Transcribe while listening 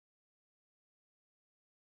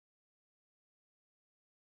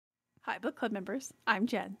Hi, book club members. I'm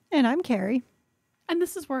Jen. And I'm Carrie. And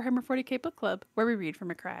this is Warhammer 40k Book Club, where we read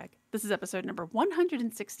from a crag. This is episode number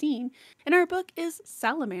 116, and our book is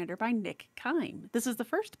Salamander by Nick Kyme. This is the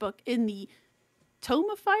first book in the Tome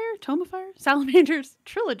of Fire? Salamanders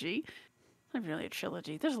trilogy. Not really a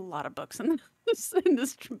trilogy. There's a lot of books in this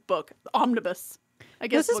book. Omnibus. I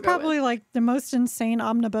guess this is probably like the most insane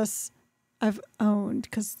omnibus I've owned,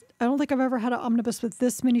 because I don't think I've ever had an omnibus with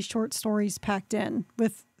this many short stories packed in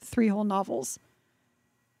with 3 whole novels.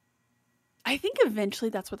 I think eventually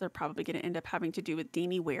that's what they're probably going to end up having to do with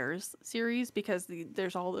Danny Ware's series, because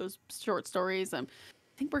there's all those short stories. I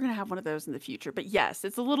think we're going to have one of those in the future. But yes,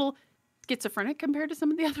 it's a little schizophrenic compared to some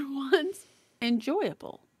of the other ones.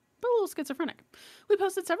 Enjoyable, but a little schizophrenic. We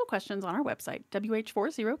posted several questions on our website,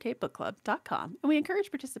 WH40kbookclub.com, and we encourage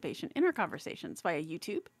participation in our conversations via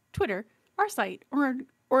YouTube, Twitter, our site, or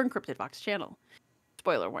Encrypted Vox channel.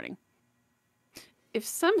 Spoiler warning. If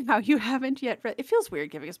somehow you haven't yet read, it feels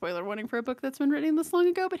weird giving a spoiler warning for a book that's been written this long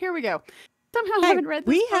ago, but here we go. Somehow haven't read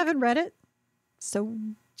this book. Haven't read it, so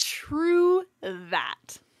true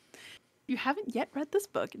that. If you haven't yet read this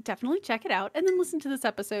book, definitely check it out and then listen to this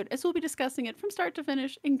episode, as we'll be discussing it from start to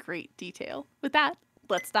finish in great detail. With that,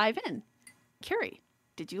 let's dive in. Carrie,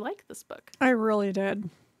 did you like this book? I really did.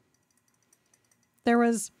 There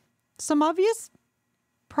was some obvious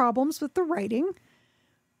problems with the writing,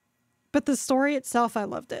 but the story itself, I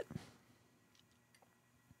loved it.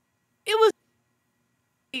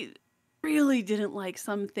 I really didn't like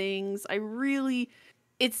some things. I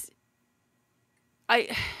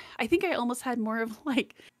think I almost had more of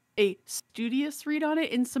like a studious read on it,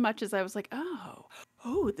 in so much as I was like, oh,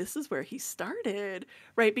 this is where he started,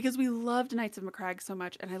 right? Because we loved Knights of Macragge so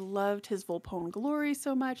much, and I loved his Volpone Glory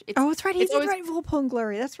so much. That's right. He did write Volpone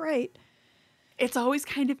Glory. That's right. It's always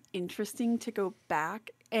kind of interesting to go back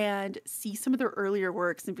and see some of their earlier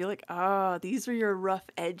works and be like, these are your rough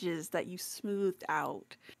edges that you smoothed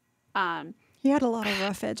out. He had a lot of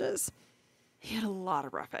rough edges.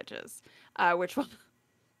 Which we'll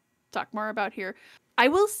talk more about here. I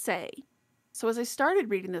will say, so as I started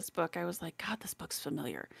reading this book, I was like, God, this book's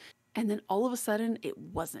familiar. And then all of a sudden, it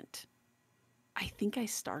wasn't. I think I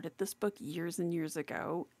started this book years and years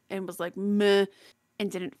ago and was like, meh, and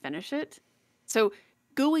didn't finish it. So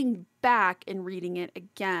going back and reading it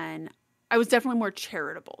again, I was definitely more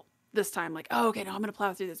charitable this time. Like, okay, no, I'm going to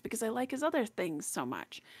plow through this because I like his other things so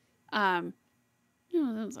much. That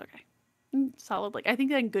was okay. Solid. Like, I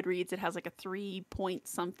think that in Goodreads, it has like a 3 point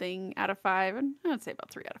something out of 5. And I would say about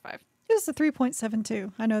 3 out of 5. It was a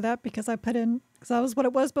 3.72. I know that because that was what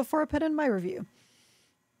it was before I put in my review.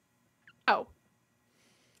 Oh.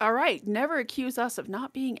 All right. Never accuse us of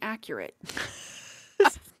not being accurate.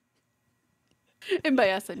 And by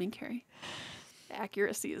us, I mean Carrie.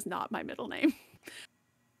 Accuracy is not my middle name.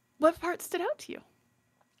 What part stood out to you?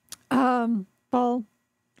 Well,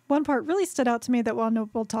 one part really stood out to me that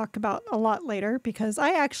we'll talk about a lot later, because I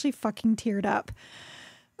actually fucking teared up.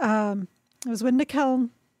 It was when Nickel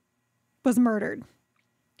was murdered.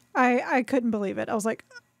 I couldn't believe it. I was like,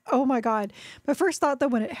 oh my God. My first thought though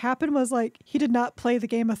when it happened was like, he did not play the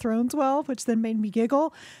Game of Thrones well, which then made me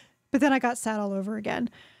giggle. But then I got sad all over again.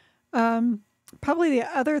 Probably the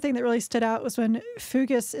other thing that really stood out was when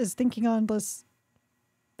Fugus is thinking on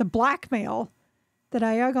the blackmail that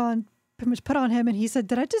Iagon pretty much put on him. And he said,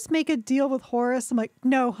 did I just make a deal with Horus? I'm like,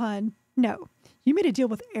 no, hun, no. You made a deal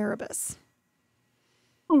with Erebus.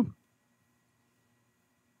 Ooh.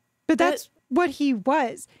 But that's what he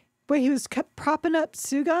was. Where he was kept propping up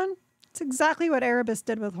Sugan. It's exactly what Erebus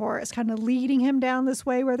did with Horus, kind of leading him down this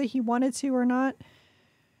way, whether he wanted to or not.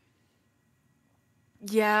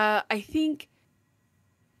 Yeah, I think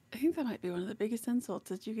that might be one of the biggest insults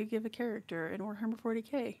that you could give a character in Warhammer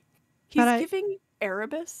 40k. He's giving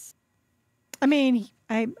Erebus. I mean,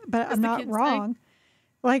 I'm not wrong.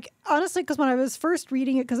 Like, honestly, because when I was first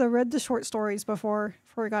reading it, because I read the short stories before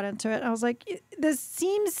we got into it, I was like, this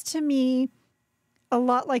seems to me a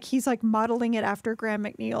lot like he's like modeling it after Graham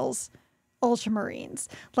McNeil's Ultramarines.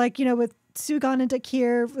 Like, with Sugan and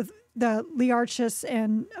Dakir, with the Liarchus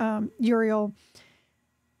and Uriel.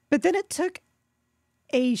 But then it took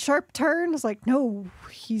a sharp turn. I was like, no,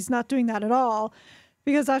 he's not doing that at all.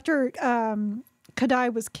 Because after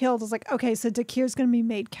Kadai was killed, I was like, okay, so Dakir's going to be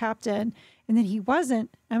made captain. And then he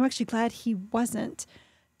wasn't. I'm actually glad he wasn't.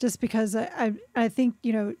 Just because I think,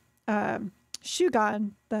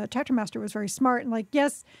 Shugan, the chapter master, was very smart. And like,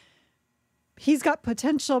 yes, he's got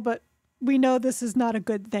potential, but we know this is not a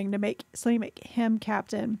good thing to make. So you make him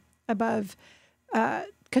captain above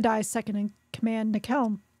Kadai's second in command,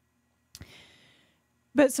 Nikel.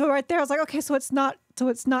 But so right there, I was like, okay, so it's not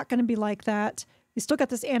going to be like that. You still got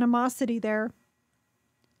this animosity there.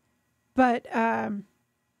 But then,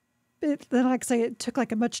 like I say, it took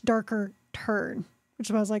like a much darker turn,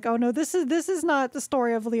 which I was like, oh no, this is not the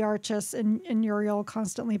story of Learchus and Uriel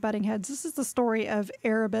constantly butting heads. This is the story of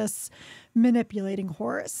Erebus manipulating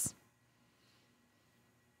Horus.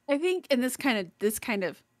 I think, and this kind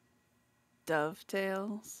of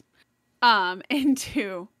dovetails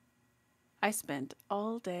into, I spent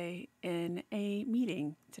all day in a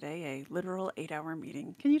meeting today, a literal 8-hour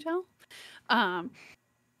meeting. Can you tell?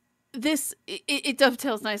 It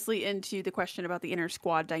dovetails nicely into the question about the inner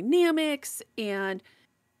squad dynamics. And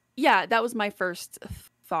yeah, that was my first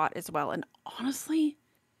thought as well. And honestly,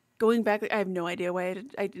 going back, I have no idea why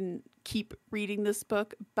I didn't keep reading this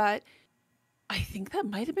book, but I think that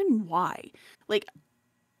might have been why. Like,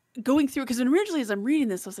 going through, because originally as I'm reading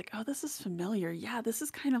this, I was like, oh, this is familiar. Yeah, this is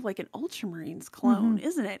kind of like an Ultramarines clone,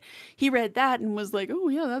 isn't it? He read that and was like, oh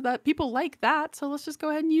yeah, that people like that, so let's just go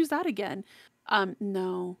ahead and use that again.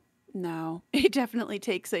 No. It definitely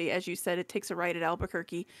takes as you said, it takes a ride at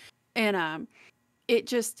Albuquerque. And it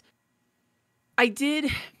just, I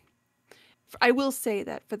will say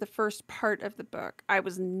that for the first part of the book, I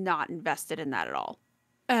was not invested in that at all.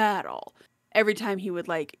 At all. Every time he would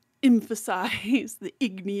like emphasize the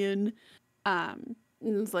Ignean, and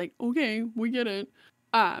it's like, okay, we get it.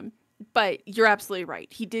 But you're absolutely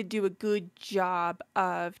right. He did do a good job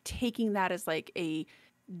of taking that as like a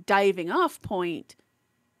diving off point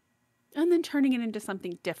and then turning it into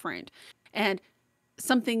something different and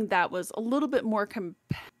something that was a little bit more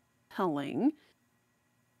compelling.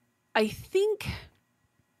 I think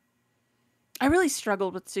I really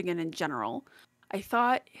struggled with Sigyn in general. I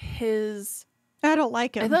thought I don't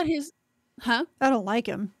like him. I don't like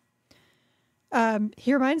him.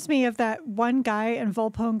 He reminds me of that one guy in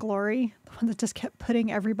Volpone Glory, the one that just kept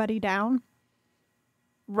putting everybody down.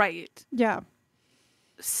 Right. Yeah.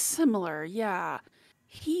 Similar, yeah.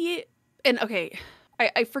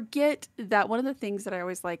 I forget that one of the things that I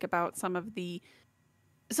always like about some of the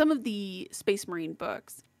Space Marine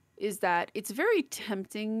books is that it's very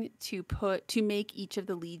tempting to make each of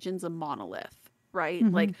the legions a monolith, right?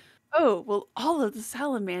 Like, oh, well, all of the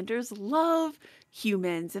Salamanders love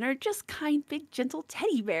humans and are just kind, big, gentle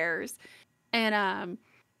teddy bears. And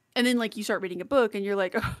then like you start reading a book and you're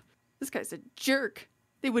like, oh, this guy's a jerk.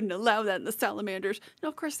 They wouldn't allow that in the Salamanders. No,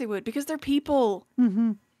 of course they would, because they're people.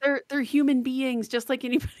 They're human beings just like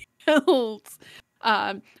anybody else.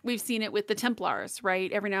 We've seen it with the Templars,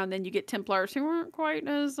 right? Every now and then you get Templars who aren't quite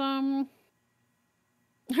as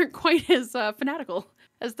fanatical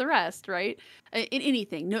as the rest, right? In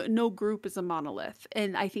anything, no group is a monolith,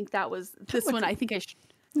 and I think that was this one. I think I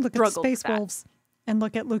look at Space Wolves and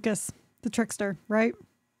look at Lucas, the trickster, right?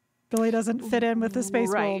 Really doesn't fit in with the Space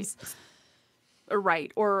Wolves,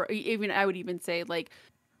 right? Or even I would even say like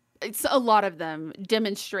it's a lot of them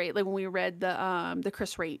demonstrate. Like when we read the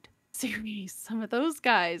Chris Rate series, some of those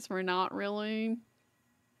guys were not really,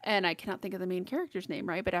 and I cannot think of the main character's name,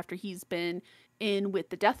 right? But after he's been in with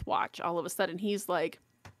the Death Watch, all of a sudden he's like,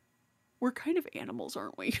 we're kind of animals,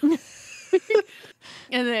 aren't we?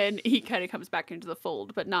 And then he kind of comes back into the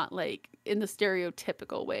fold, but not like in the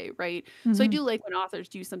stereotypical way, right? So I do like when authors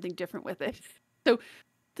do something different with it. So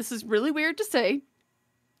this is really weird to say.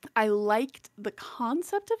 I liked the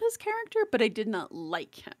concept of his character, but I did not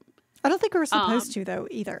like him. I don't think we're supposed to, though,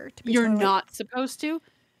 either. You're not supposed to?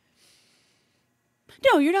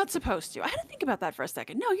 No, you're not supposed to. I had to think about that for a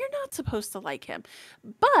second. No, you're not supposed to like him.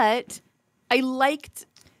 But I liked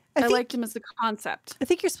him as a concept. I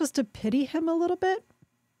think you're supposed to pity him a little bit.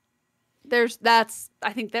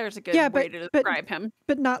 I think there's a good way to describe him.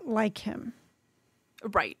 But not like him.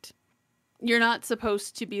 Right. You're not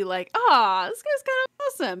supposed to be like, this guy's kind of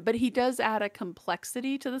awesome. But he does add a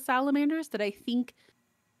complexity to the Salamanders that I think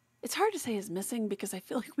it's hard to say is missing, because I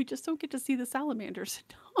feel like we just don't get to see the Salamanders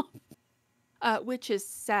enough, which is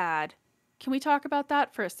sad. Can we talk about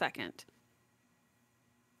that for a second?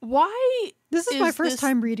 Why? This is my first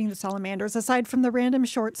time reading the Salamanders, aside from the random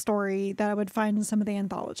short story that I would find in some of the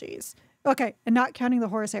anthologies. Okay, and not counting the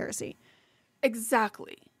Horus Heresy.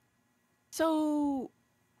 Exactly. So,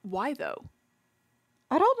 why though?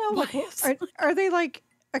 I don't know. Are they like?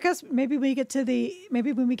 I guess maybe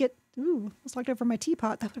when we get. Ooh, let's look over my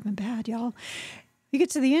teapot. That would have been bad, y'all. We get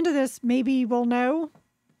to the end of this, maybe we'll know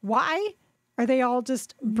why. Are they all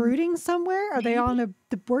just brooding somewhere? Are they on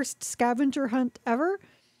the worst scavenger hunt ever?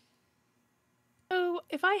 So,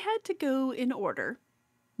 if I had to go in order,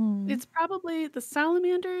 it's probably the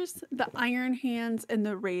Salamanders, the Iron Hands, and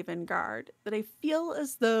the Raven Guard that I feel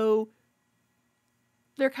as though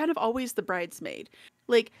they're kind of always the bridesmaid.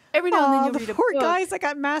 Like, every now and then you'll the read a poor book. guys that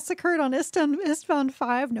got massacred on Istvan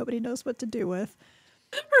 5, nobody knows what to do with.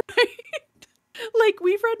 Right? Like,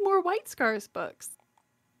 we've read more White Scars books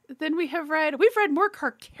than we've read more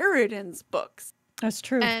Carcharodon's books. That's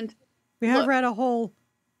true. And we have read a whole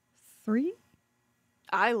 3?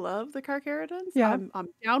 I love the Carcharodons. Yeah. I'm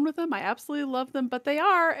down with them. I absolutely love them, but they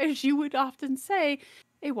are, as you would often say,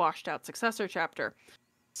 a washed out successor chapter.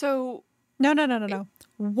 So No.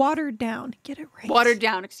 Watered down. Get it right. Watered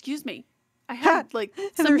down, excuse me. I had like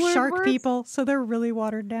and they're similar shark words. people, so they're really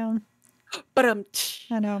watered down. But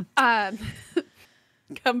I know.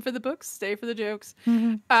 Come for the books, stay for the jokes.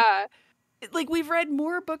 Mm-hmm. Like, we've read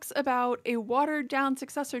more books about a watered down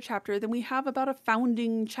successor chapter than we have about a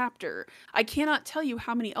founding chapter. I cannot tell you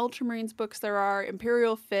how many Ultramarines books there are,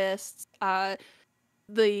 Imperial Fists,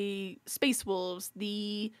 the Space Wolves,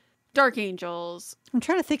 the Dark Angels. I'm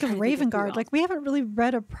trying to think of Raven Guard. Like, we haven't really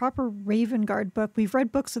read a proper Raven Guard book. We've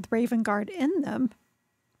read books with Raven Guard in them.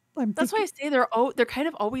 That's why I say they're kind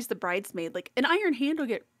of always the bridesmaid. Like, an Iron Hand will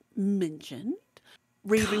get mentioned.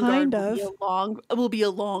 Raven Guard will be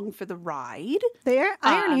along for the ride. The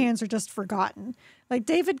Iron Hands are just forgotten. Like,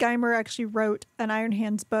 David Geimer actually wrote an Iron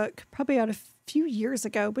Hands book probably out a few years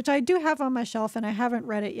ago, which I do have on my shelf and I haven't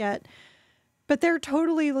read it yet. But they're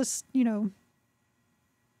totally,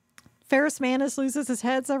 Ferrus Manus loses his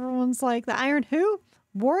head, so everyone's like, the Iron who?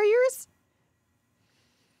 Warriors?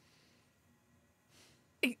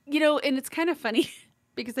 And it's kind of funny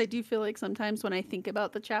because I do feel like sometimes when I think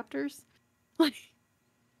about the chapters, like,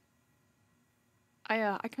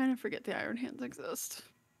 I kind of forget the Iron Hands exist.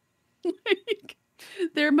 Like,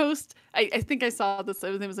 their most, I think I saw this,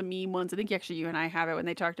 it was a meme once. I think actually you and I have it when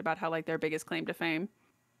they talked about how, like, their biggest claim to fame,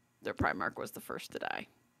 their Primarch was the first to die.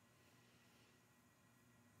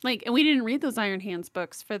 Like, and we didn't read those Iron Hands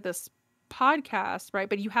books for this podcast, right?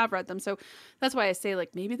 But you have read them. So that's why I say,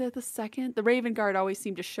 like, maybe they're the second. The Raven Guard always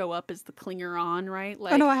seem to show up as the clinger on, right?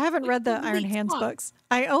 Like, oh, no, I haven't read the Iron Hands books.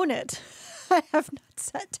 I own it. I have not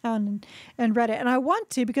sat down and read it. And I want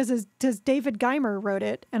to because David Geimer wrote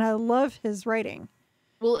it, and I love his writing.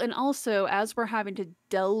 Well, and also, as we're having to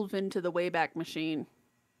delve into the Wayback Machine,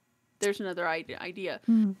 there's another idea.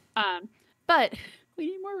 But we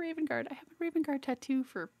need more Raven Guard. I have a Raven Guard tattoo,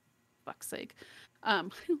 for fuck's sake. I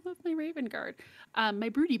love my Raven Guard. My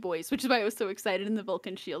Broody Boys, which is why I was so excited in the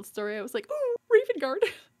Vulcan Shield story. I was like, oh, Raven Guard.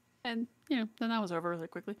 And, then that was over really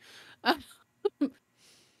quickly. But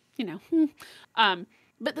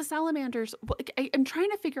the Salamanders, I'm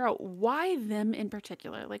trying to figure out why them in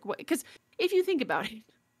particular. Like, what? Because if you think about it,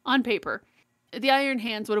 on paper, the Iron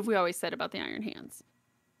Hands, what have we always said about the Iron Hands?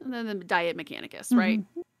 And then the Diet Mechanicus, right?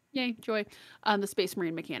 Yay, joy. The Space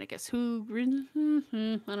Marine Mechanicus, who,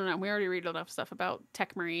 I don't know, we already read enough stuff about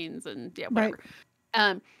Tech Marines and whatever.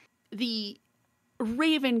 Right. The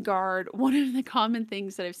Raven Guard, one of the common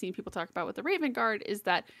things that I've seen people talk about with the Raven Guard is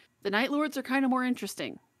that the Night Lords are kind of more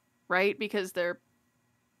interesting, right? Because they're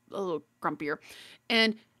a little grumpier.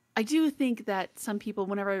 And I do think that some people,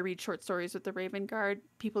 whenever I read short stories with the Raven Guard,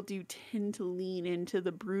 people do tend to lean into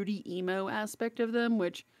the broody emo aspect of them,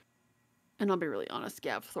 which, and I'll be really honest,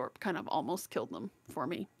 Gav Thorpe kind of almost killed them for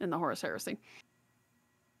me in the Horus Heresy.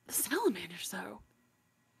 The Salamanders, though.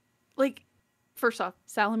 Like, first off,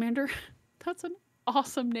 Salamander, that's an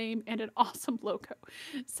awesome name and an awesome logo.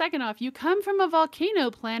 Second off, you come from a volcano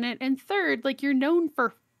planet. And third, like, you're known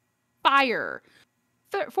for fire.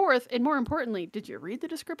 Fourth, and more importantly, did you read the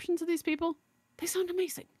descriptions of these people? They sound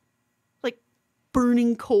amazing. Like,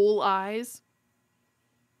 burning coal eyes.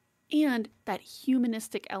 And that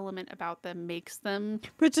humanistic element about them makes them...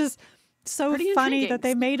 Which is so funny that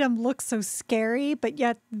they made them look so scary, but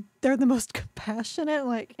yet they're the most compassionate.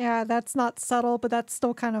 Like, yeah, that's not subtle, but that's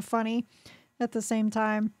still kind of funny at the same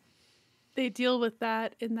time. They deal with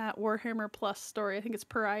that in that Warhammer Plus story. I think it's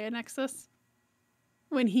Pariah Nexus.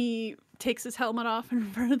 When he takes his helmet off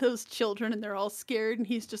in front of those children and they're all scared and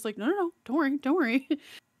he's just like, no, don't worry.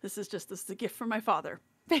 This is a gift from my father,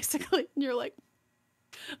 basically. And you're like,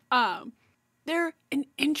 they're an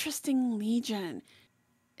interesting legion.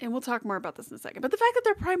 And we'll talk more about this in a second. But the fact that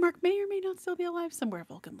their Primarch may or may not still be alive somewhere,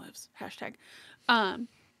 Vulcan lives, #.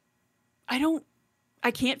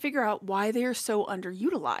 I can't figure out why they are so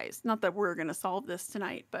underutilized. Not that we're going to solve this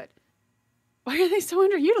tonight, but why are they so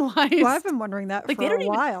underutilized? Well, I've been wondering that for a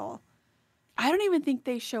while. I don't even think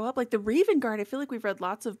they show up. Like the Raven Guard, I feel like we've read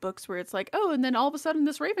lots of books where it's like, oh, and then all of a sudden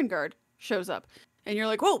this Raven Guard shows up. And you're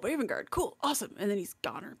like, whoa, Raven Guard, cool, awesome. And then he's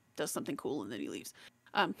gone or does something cool and then he leaves.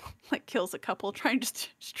 Like kills a couple trying to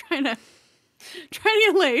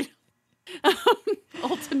get laid.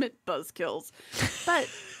 Ultimate buzzkills. But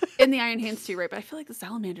in the Iron Hands too, right? But I feel like the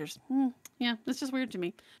Salamanders, yeah, it's just weird to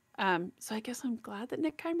me. So I guess I'm glad that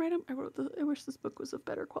Nick Kyme read him. I wish this book was of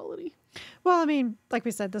better quality. Well, I mean, like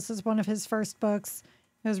we said, this is one of his first books.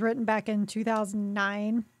 It was written back in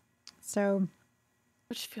 2009. So,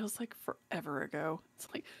 which feels like forever ago. It's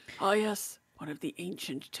like, oh yes, one of the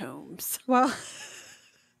ancient tomes.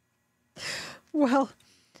 Well,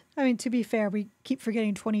 I mean, to be fair, we keep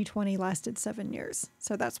forgetting 2020 lasted 7 years.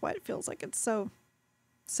 So that's why it feels like it's so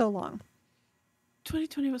long.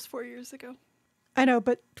 2020 was 4 years ago. I know,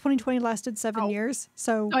 but 2020 lasted 7 years.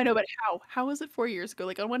 So I know, but how? How was it 4 years ago?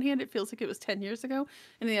 Like on one hand, it feels like it was 10 years ago,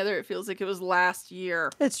 and the other, it feels like it was last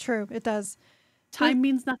year. It's true. It does. Time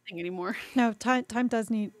means nothing anymore. No, time does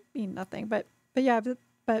mean nothing. But yeah,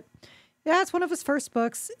 it's one of his first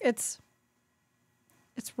books. It's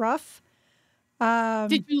rough.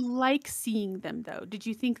 Did you like seeing them though? Did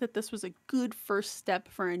you think that this was a good first step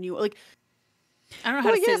for a new, like, I don't know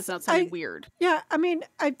how to say this without sounding weird. Yeah, I mean,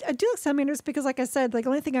 I do like Salamanders because, like I said, like the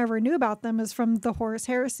only thing I ever knew about them is from the Horus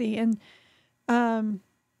Heresy, and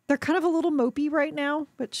they're kind of a little mopey right now,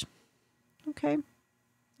 which, okay,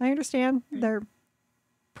 I understand. Their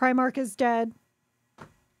Primarch is dead.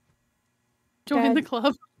 Join the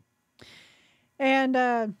club. And,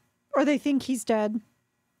 or they think he's dead.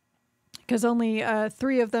 Because only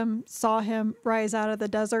 3 of them saw him rise out of the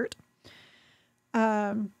desert.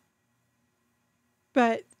 But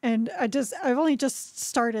I've only just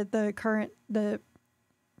started what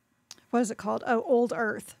is it called? Oh, Old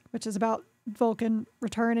Earth, which is about Vulcan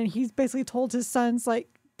return, and he's basically told his sons, like,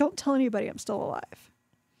 don't tell anybody I'm still alive.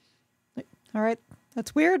 Like, all right,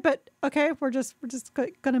 that's weird, but okay, we're just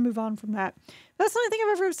gonna move on from that. That's the only thing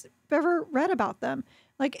I've ever read about them.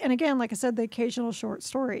 Like, and again, like I said, the occasional short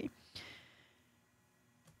story.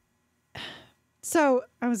 So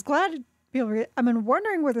I was glad to be able to read. I've been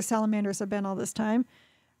wondering where the Salamanders have been all this time.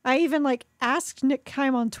 I even asked Nick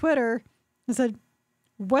Kyme on Twitter and said,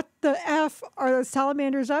 what the F are the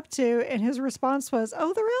Salamanders up to? And his response was,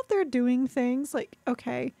 oh, they're out there doing things. Like,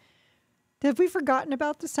 okay. Have we forgotten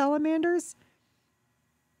about the Salamanders?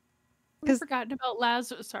 We've forgotten about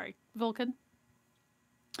Vulcan.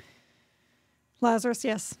 Lazarus,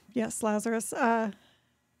 yes. Yes, Lazarus. I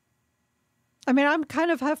mean, I'm kind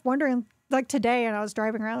of half wondering, like today, and I was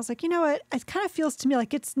driving around, I was like, you know what? It kind of feels to me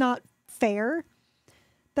like it's not fair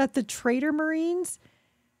that the traitor Marines,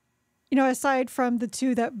 you know, aside from the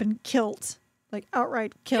 2 that have been killed, like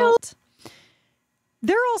outright killed,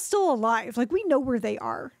 they're all still alive. Like, we know where they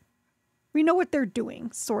are. We know what they're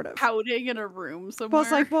doing, sort of. Pouting in a room somewhere. Well,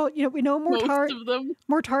 it's like, well, you know, we know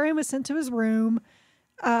Mortarion was sent to his room.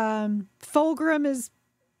 Fulgrim is,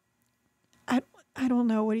 I don't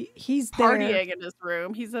know what he's there. Partying in his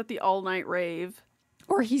room. He's at the all-night rave.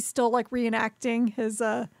 Or he's still like reenacting his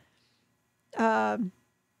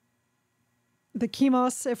the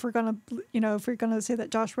Chemos, if we're gonna say that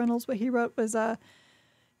Josh Reynolds, what he wrote was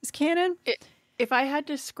canon. If I had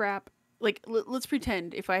to scrap, like, let's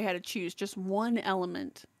pretend if I had to choose just one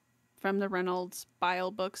element from the Reynolds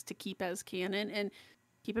Bile books to keep as canon, and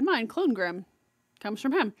keep in mind, Clone Grim comes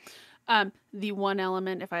from him. The one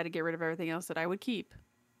element, if I had to get rid of everything else that I would keep,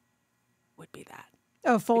 would be that.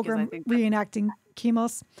 Oh, Fulgrim reenacting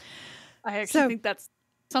Chemos. I actually think that's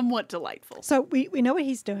somewhat delightful. So we know what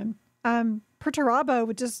he's doing. Perturabo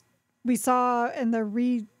we saw in the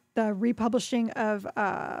republishing of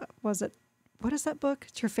what is that book?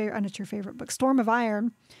 It's your favorite. I know it's your favorite book, Storm of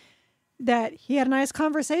Iron. That he had a nice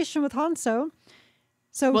conversation with Hanso.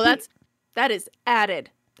 So that is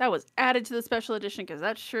added. That was added to the special edition because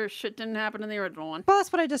that sure shit didn't happen in the original one. Well,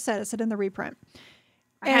 that's what I just said. I said in the reprint.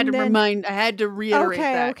 I had to reiterate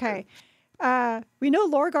that. Okay. We know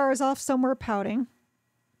Lorgar is off somewhere pouting.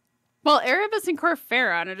 Well, Erebus and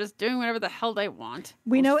Corferon are just doing whatever the hell they want.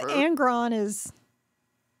 We know Angron is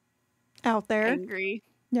out there. Angry.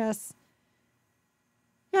 Yes.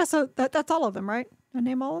 Yeah, so that's all of them, right? I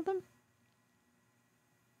name all of them?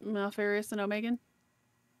 Malfarius and Omegan.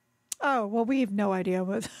 Oh, well, we have no idea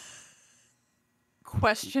what...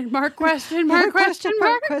 Question mark, question mark, question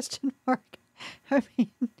mark. Question mark. I mean,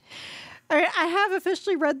 I have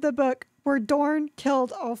officially read the book where Dorn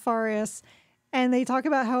killed Alfarius, and they talk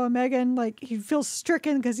about how Omegan, like, he feels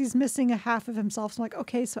stricken because he's missing a half of himself. So I'm like,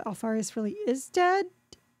 okay, so Alfarius really is dead?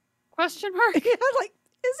 Question mark. Yeah, like,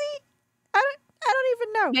 is he? I don't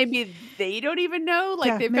even know. Maybe they don't even know.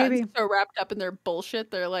 Like, they've gotten so wrapped up in their bullshit.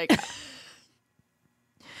 They're like,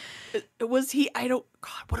 was he? God,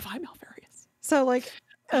 what if I'm Alfarius? So, like,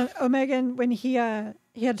 Omegan, when he had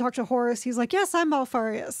to talk to Horus, he's like, yes, I'm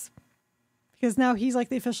Alfarius. Because now he's like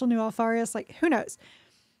the official new Alfarius. Like, who knows?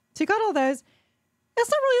 So you got all those. It's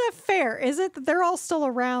not really that fair, is it? That they're all still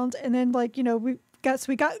around, and then like we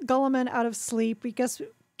got Gulliman out of sleep. We guess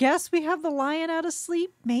we have the lion out of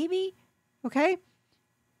sleep, maybe. Okay.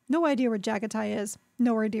 No idea where Jagatai is.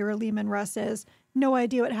 No idea where Leman Russ is. No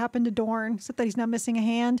idea what happened to Dorn, except that he's now missing a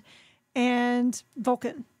hand. And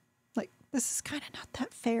Vulcan. Like, this is kind of not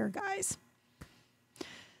that fair, guys.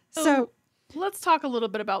 So let's talk a little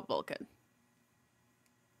bit about Vulcan.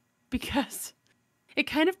 Because it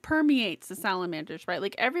kind of permeates the Salamanders, right?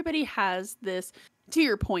 Like, everybody has this, to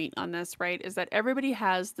your point on this, right, is that everybody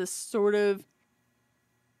has this sort of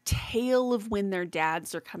tale of when their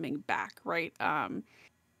dads are coming back, right?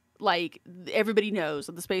 Like, everybody knows,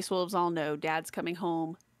 the Space Wolves all know, Dad's coming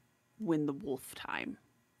home when the wolf time,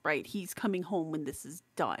 right? He's coming home when this is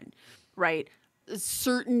done, right?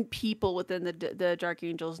 Certain people within the Dark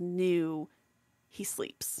Angels knew he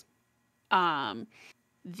sleeps. The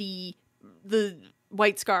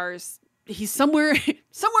White Scars, he's somewhere in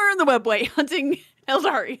the webway hunting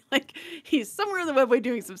Eldari. Like, he's somewhere in the webway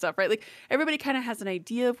doing some stuff, right? Like, everybody kind of has an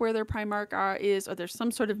idea of where their Primarch is, or there's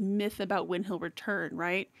some sort of myth about when he'll return,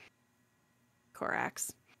 right?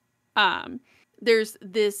 Corax. There's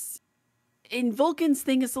this, in Vulcan's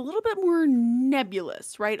thing, it's a little bit more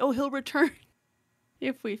nebulous, right? Oh, he'll return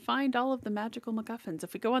if we find all of the magical MacGuffins,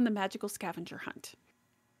 if we go on the magical scavenger hunt,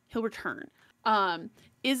 he'll return.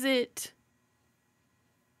 Is it,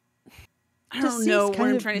 I don't know what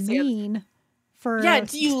I'm trying to say. It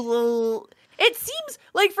seems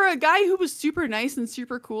like for a guy who was super nice and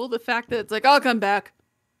super cool, the fact that it's like, I'll come back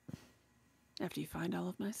after you find all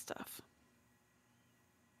of my stuff.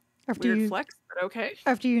 Weird flex, but okay.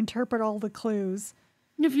 After you interpret all the clues.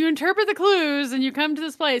 If you interpret the clues and you come to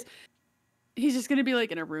this place, he's just going to be like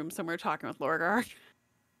in a room somewhere talking with Lorgar.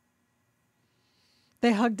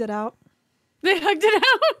 They hugged it out. The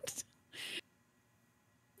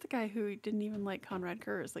guy who didn't even like Conrad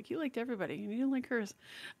Kurz. Like, he liked everybody and he didn't like Kurz.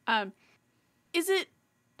 Is it,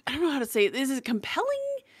 I don't know how to say it. Is it compelling?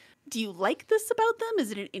 Do you like this about them?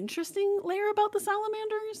 Is it an interesting layer about the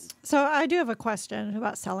Salamanders? So I do have a question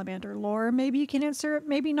about Salamander lore. Maybe you can answer it,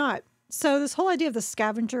 maybe not. So this whole idea of the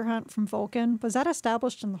scavenger hunt from Vulcan, was that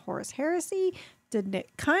established in the Horus Heresy? Did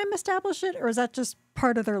Nick Kyme establish it, or is that just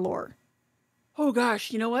part of their lore? Oh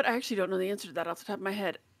gosh, you know what? I actually don't know the answer to that off the top of my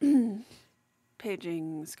head.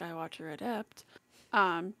 Paging Skywatcher Adept.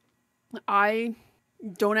 I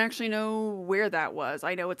don't actually know where that was.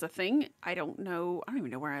 I know it's a thing. I don't even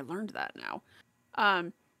know where I learned that now.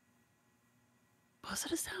 Was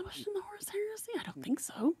it established in the Horus Heresy? I don't think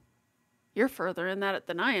so. You're further in that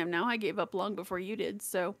than I am now. I gave up long before you did,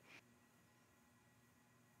 so.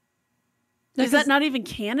 Is that not even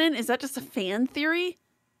canon? Is that just a fan theory?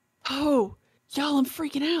 Oh, y'all, I'm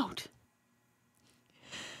freaking out.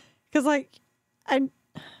 Because, like, I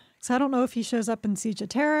don't know if he shows up in Siege of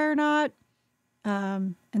Terra or not.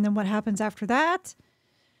 And then what happens after that?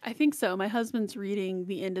 I think so. My husband's reading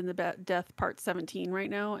The End in the Death Part 17 right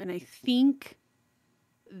now, and I think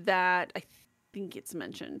it's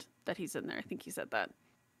mentioned that he's in there. I think he said that.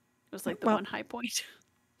 It was like the one high point.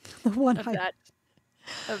 The one of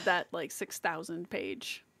that like 6,000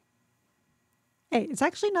 page. Hey, it's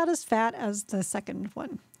actually not as fat as the second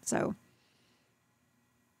one, so.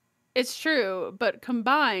 It's true, but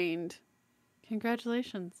combined,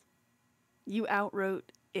 congratulations. You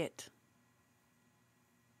outwrote it.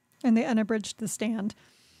 And they unabridged the stand.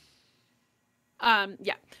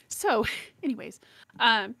 Yeah. So, anyways,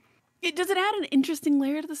 does it add an interesting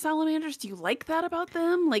layer to the Salamanders? Do you like that about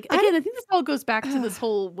them? Like, again, I think this all goes back to this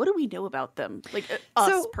whole, what do we know about them? Like,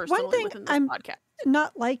 us personally one thing within this I'm podcast.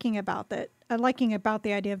 Not liking about that, liking about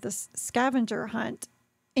the idea of this scavenger hunt,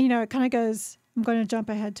 you know, it kind of goes, I'm going to jump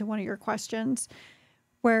ahead to one of your questions,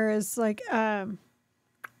 whereas like, crap.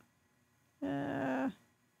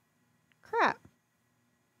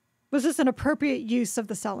 Was this an appropriate use of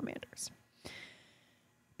the Salamanders?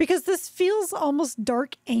 Because this feels almost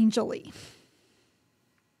Dark Angel-y.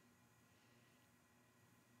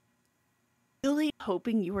 Really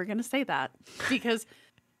hoping you were going to say that, because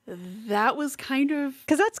that was kind of...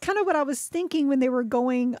 Because that's kind of what I was thinking when they were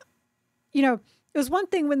going, you know, it was one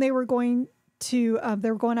thing when they were going to, they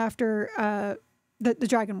were going after the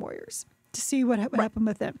Dragon Warriors to see what happened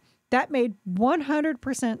with them. That made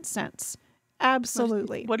 100% sense.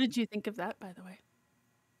 Absolutely. What did you think of that, by the way?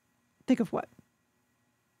 Think of what?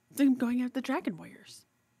 Them going after the Dragon Warriors.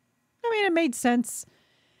 I mean, it made sense.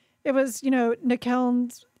 It was, you know, Nick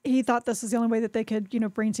Helms, he thought this was the only way that they could, you know,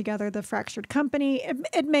 bring together the fractured company.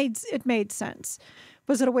 It made sense.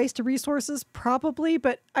 Was it a waste of resources? Probably,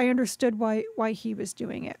 but I understood why he was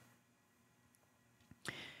doing it.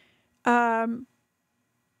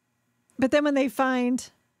 But then when they find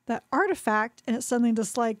that artifact and it's suddenly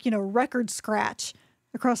just like, record scratch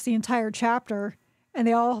across the entire chapter and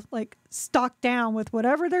they all like stock down with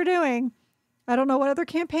whatever they're doing. I don't know what other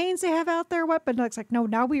campaigns they have out there, but it's like, no,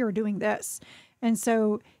 now we are doing this. And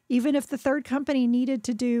so even if the third company needed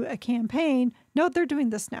to do a campaign, no, they're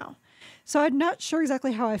doing this now. So I'm not sure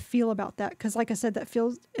exactly how I feel about that. Because like I said,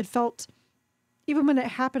 it felt, even when it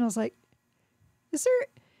happened, I was like,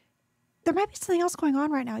 there might be something else going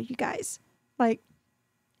on right now, you guys. Like,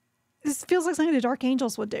 this feels like something the Dark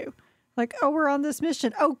Angels would do. Like, oh, we're on this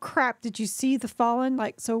mission. Oh, crap. Did you see the Fallen?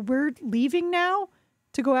 Like, so we're leaving now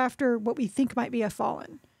to go after what we think might be a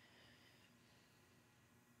Fallen.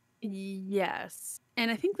 Yes.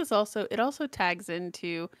 And I think it also tags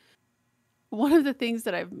into one of the things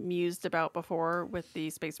that I've mused about before with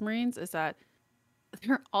the Space Marines is that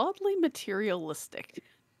they're oddly materialistic.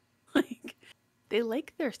 Like, they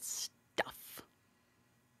like their stuff.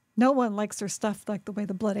 No one likes their stuff like the way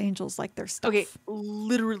the Blood Angels like their stuff. Okay,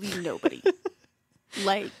 literally nobody.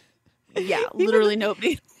 Like, yeah, literally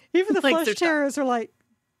nobody. Even the flesh terrors are like,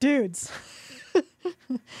 dudes,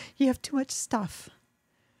 you have too much stuff.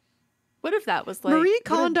 What if that was like Marie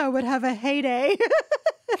Kondo would have a heyday?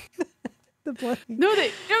 The Blood. No,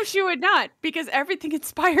 she would not, because everything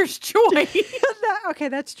inspires joy. Okay,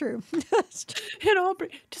 that's true. That's true.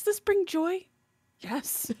 Does this bring joy?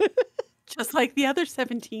 Yes. Just like the other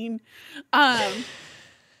 17. What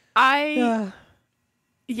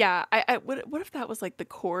if that was like the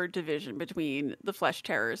core division between the Flesh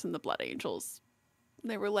Terrors and the Blood Angels?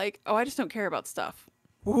 They were like, oh, I just don't care about stuff.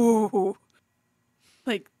 Ooh.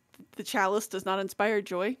 Like, the chalice does not inspire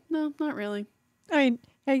joy? No, not really. I mean,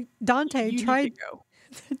 hey, Dante tried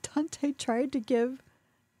to give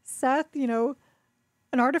Seth, an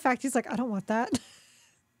artifact. He's like, I don't want that.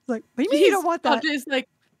 Like, what do you mean you don't want that? Dante's like,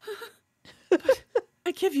 but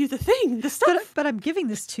I give you the thing, the stuff. But I'm giving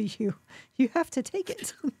this to you. You have to take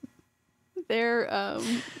it.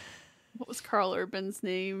 What was Karl Urban's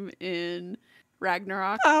name in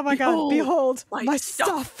Ragnarok? Oh my God, behold my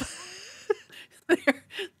stuff.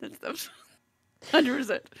 That stuff.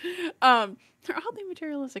 100%. They're oddly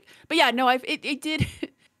materialistic. But yeah, no,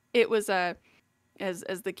 it was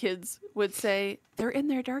as the kids would say, they're in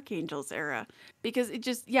their Dark Angels era, because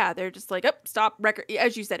they're just like, stop, record.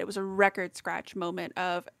 As you said, it was a record scratch moment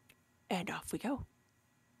of, and off we go,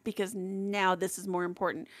 because now this is more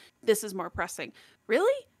important. This is more pressing.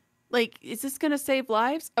 Really? Like, is this going to save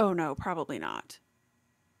lives? Oh no, probably not.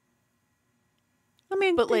 I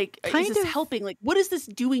mean, but like, is this helping? Like, what is this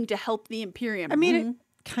doing to help the Imperium? I mean, it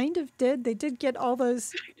kind of did. They did get all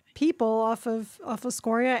those people off of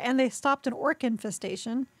Scoria, and they stopped an orc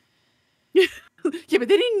infestation. Yeah, but they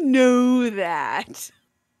didn't know that.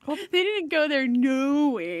 Well, they didn't go there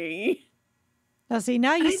knowing. Now, see,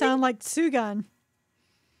 now you sound like Sugan.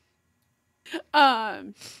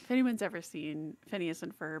 If anyone's ever seen Phineas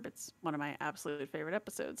and Ferb, it's one of my absolute favorite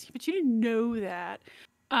episodes. But you didn't know that.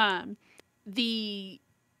 And that's,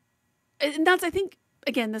 I think,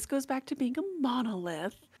 again, this goes back to being a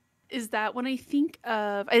monolith, is that when I think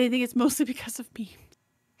it's mostly because of me.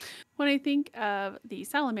 When I think of the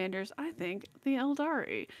Salamanders, I think the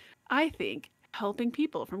Eldari. I think helping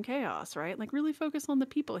people from chaos, right? Like, really focus on the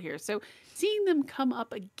people here. So seeing them come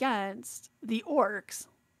up against the orcs,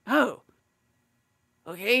 oh,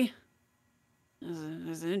 okay. This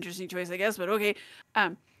is an interesting choice, I guess, but okay.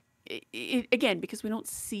 Again, because we don't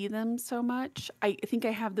see them so much, I think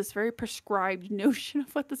I have this very prescribed notion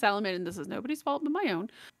of what the Salamander, and this is nobody's fault but my own.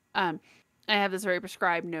 I have this very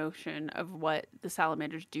prescribed notion of what the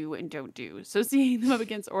Salamanders do and don't do. So seeing them up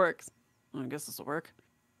against orcs, I guess this will work.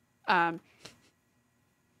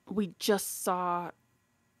 We just saw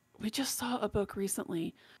a book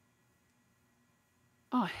recently.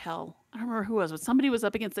 Oh hell, I don't remember who it was, but somebody was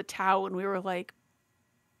up against the Tau, and we were like,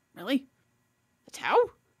 really, the Tau?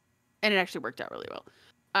 And it actually worked out really well.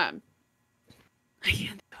 I can't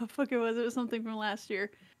think what the fuck it was. It was something from last year.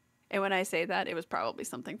 And when I say that, it was probably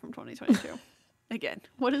something from 2022. Again,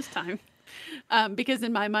 what is time? Because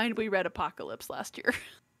in my mind, we read Apocalypse last year.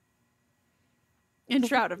 And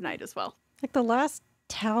Shroud of Night as well. Like, the last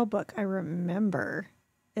Tau book I remember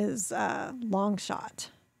is Long Shot.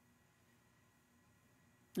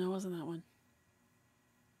 No, it wasn't that one.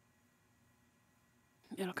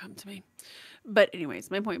 It'll come to me. But anyways,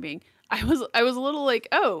 my point being, I was a little like,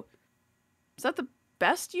 oh, is that the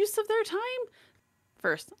best use of their time?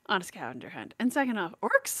 First, on a scavenger hunt. And second off,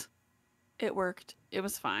 orcs? It worked. It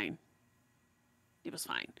was fine. It was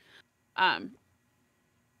fine.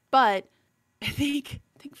 But I think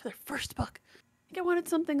for their first book, I wanted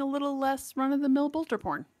something a little less run-of-the-mill bolter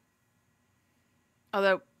porn.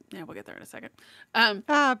 Although, Yeah, we'll get there in a second.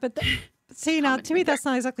 But see, now to me, that's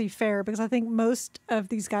not exactly fair because I think most of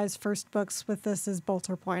these guys' first books with this is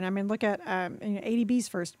bolter porn. I mean, look at ADB's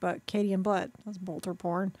first book, Katie and Blood. That was bolter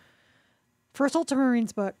porn. First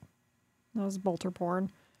Ultramarines book, that was bolter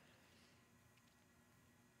porn.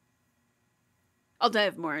 I'll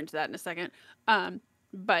dive more into that in a second.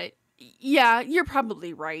 But yeah, you're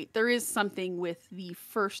probably right. There is something with the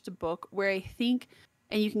first book where I think,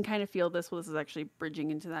 and you can kind of feel this. Well, this is actually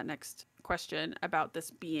bridging into that next question about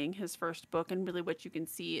this being his first book, and really what you can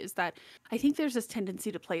see is that I think there's this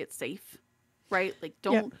tendency to play it safe, right? Like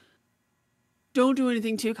don't do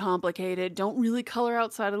anything too complicated. Don't really color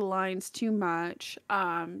outside of the lines too much.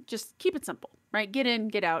 Just keep it simple, right? Get in,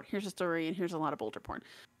 get out. Here's a story, and here's a lot of bolter porn.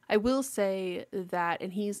 I will say that,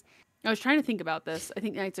 and I was trying to think about this. I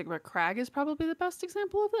think Knights of Crag is probably the best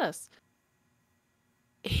example of this.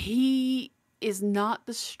 He is not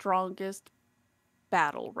the strongest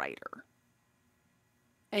battle writer.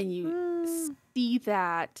 And you see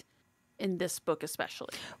that in this book especially.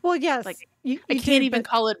 Well, yes. Like, I can't even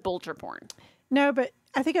call it bolter porn. No, but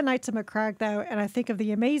I think of Knights of Macragge, though, and I think of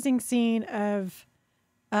the amazing scene of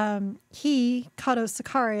Kato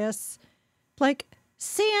Sicarius, like,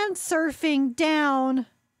 sand surfing down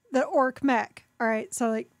the orc mech. All right, so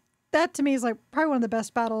like that to me is like probably one of the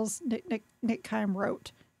best battles Nick Kyme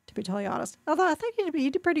wrote, to be totally honest. Although I think he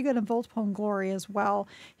did pretty good in Voltpone Glory as well.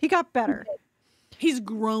 He got better. He's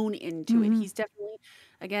grown into it. He's definitely,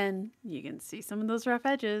 again, you can see some of those rough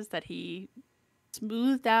edges that he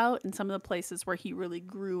smoothed out in some of the places where he really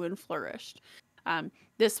grew and flourished.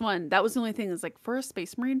 This one, that was the only thing that's like for a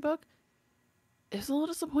Space Marine book, it was a little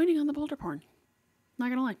disappointing on the bolter porn. Not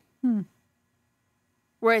gonna lie.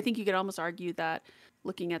 Where I think you could almost argue that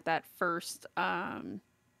looking at that first, why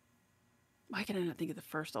can I not think of the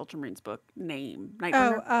first Ultramarines book name?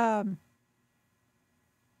 Nightbringer?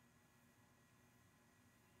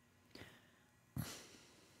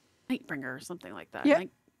 Nightbringer or something like that. Yeah,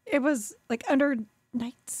 it was like Under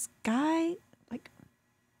Night Sky. Like,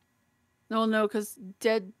 no, because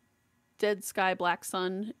Dead Sky Black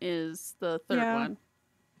Sun is the third one.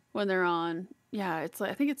 When they're on. Yeah, it's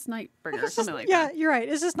like I think it's Nightbringer or something like that. Yeah, you're right.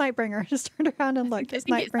 It's just Nightbringer. Just turned around and looked. It's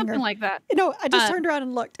Nightbringer. Something like that. No, I just turned around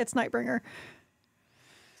and looked. It's Nightbringer.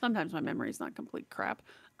 Sometimes my memory's not complete crap.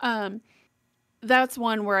 That's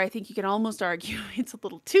one where I think you can almost argue it's a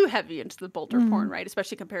little too heavy into the bolter porn, right?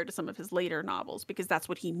 Especially compared to some of his later novels, because that's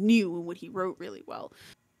what he knew and what he wrote really well.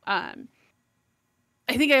 I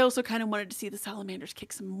think I also kind of wanted to see the Salamanders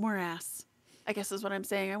kick some more ass, I guess is what I'm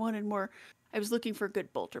saying. I wanted more. I was looking for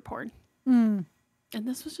good bolter porn. And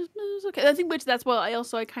this was just, it was okay. I think that's why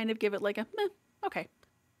I kind of give it like a meh, okay.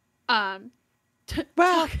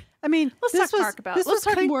 Well, I mean, let's talk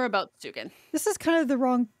more about Sugan. This is kind of the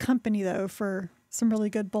wrong company though for some really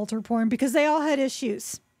good bolter porn because they all had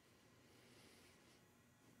issues.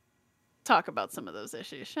 Talk about some of those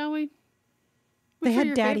issues, shall we? They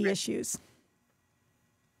had daddy issues.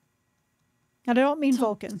 And I don't mean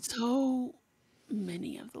Vulcan. So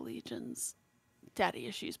many of the legions. Daddy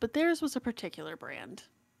issues, but theirs was a particular brand.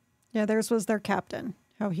 Yeah, theirs was their captain,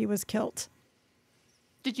 how he was killed.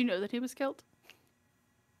 Did you know that he was killed?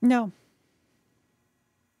 No.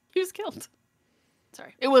 He was killed.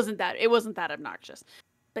 Sorry. It wasn't that obnoxious.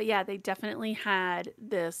 But yeah, they definitely had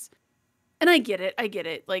this, and I get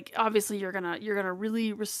it. Like obviously you're going to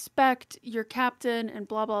really respect your captain and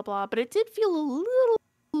blah blah blah, but it did feel a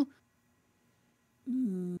little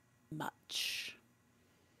much.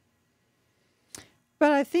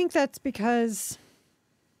 But I think that's because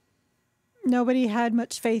nobody had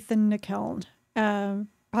much faith in Nickel.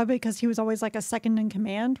 Probably because he was always like a second in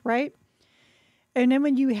command, right? And then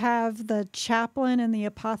when you have the chaplain and the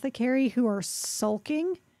apothecary who are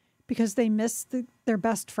sulking because they miss their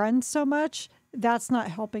best friend so much, that's not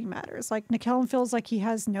helping matters. Like Nickel feels like he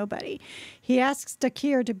has nobody. He asks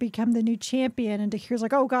Dakir to become the new champion, and Dakir's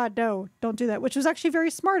like, oh God, no, don't do that, which was actually very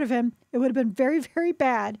smart of him. It would have been very, very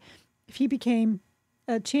bad if he became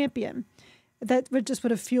a champion. That would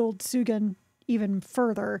have fueled Sugan even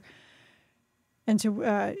further into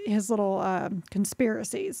his little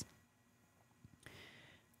conspiracies.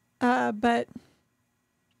 But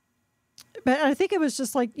I think it was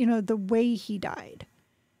just like, the way he died.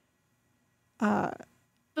 And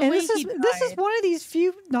this is one of these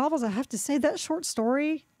few novels, I have to say, that short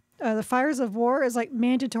story, The Fires of War, is like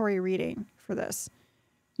mandatory reading for this.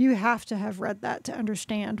 You have to have read that to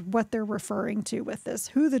understand what they're referring to with this,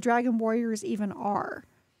 who the Dragon Warriors even are.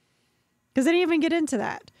 Because they didn't even get into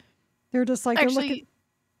that. They're just like, actually,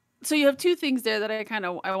 so you have two things there that I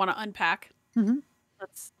want to unpack. Mm-hmm.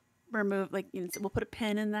 Let's remove, we'll put a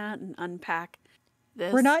pin in that and unpack.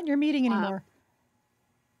 this. We're not in your meeting anymore.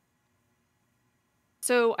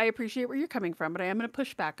 So I appreciate where you're coming from, but I am going to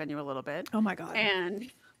push back on you a little bit. Oh my God. And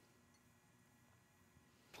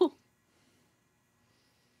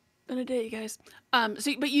been a day, you guys.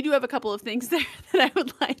 But you do have a couple of things there that I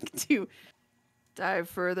would like to dive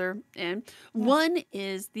further in. Yeah. One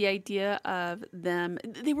is the idea of them.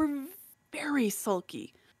 They were very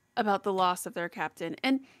sulky about the loss of their captain.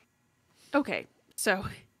 And okay, so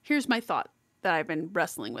here's my thought that I've been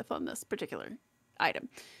wrestling with on this particular item.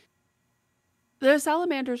 The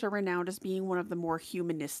Salamanders are renowned as being one of the more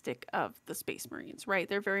humanistic of the Space Marines, right?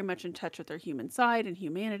 They're very much in touch with their human side and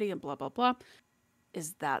humanity and blah, blah, blah.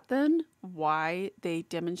 Is that then why they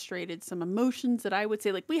demonstrated some emotions that I would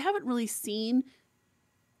say, like, we haven't really seen,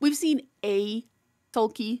 we've seen a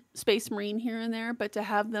sulky Space Marine here and there, but to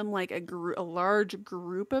have them like a large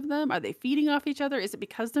group of them, are they feeding off each other? Is it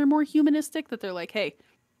because they're more humanistic that they're like, hey,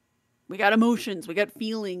 we got emotions, we got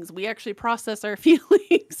feelings, we actually process our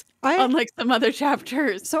feelings, unlike some other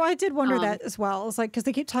chapters. So I did wonder that as well. It's like, because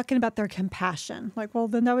they keep talking about their compassion. Like, well,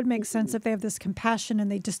 then that would make sense if they have this compassion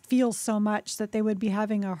and they just feel so much that they would be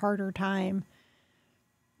having a harder time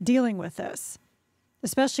dealing with this,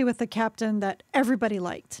 especially with the captain that everybody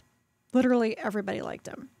liked. Literally everybody liked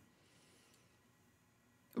him.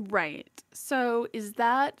 Right. So is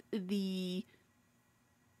that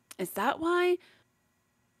why?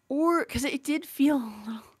 Or, because it did felt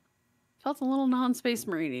a little non-Space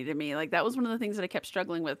Marine-y to me. Like, that was one of the things that I kept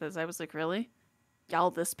struggling with, is I was like, really?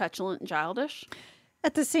 Y'all this petulant and childish?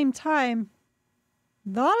 At the same time,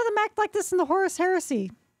 a lot of them act like this in the Horus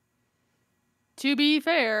Heresy. To be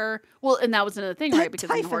fair. Well, and that was another thing, right? Because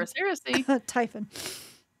in the Horus Heresy... Typhon.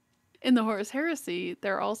 In the Horus Heresy,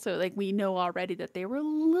 they're also, like, we know already that they were a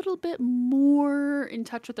little bit more in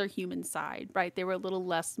touch with their human side, right? They were a little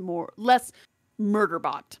less murder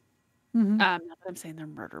bot. Mm-hmm. Not that I'm saying they're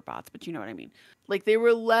murder bots, but you know what I mean. Like, they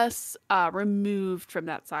were less removed from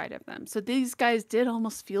that side of them. So these guys did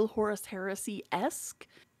almost feel Horus Heresy-esque.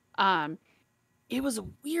 It was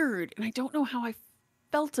weird, and I don't know how I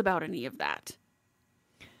felt about any of that.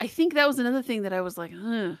 I think that was another thing that I was like,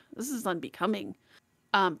 this is unbecoming.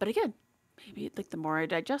 But again, maybe like the more I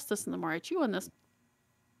digest this and the more I chew on this,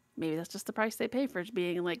 maybe that's just the price they pay for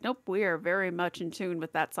being like, nope, we are very much in tune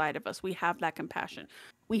with that side of us. We have that compassion.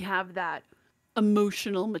 We have that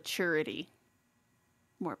emotional maturity.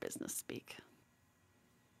 More business speak.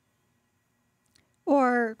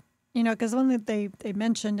 Or, because one that they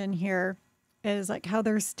mentioned in here is like how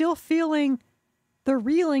they're still feeling the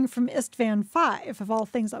reeling from Istvan 5, of all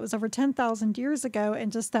things. That was over 10,000 years ago.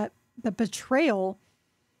 And just the betrayal.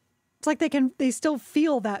 It's like they still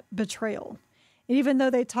feel that betrayal. And even though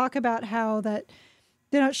they talk about how that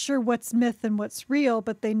they're not sure what's myth and what's real,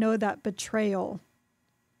 but they know that betrayal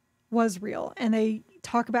was real. And they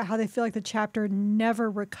talk about how they feel like the chapter never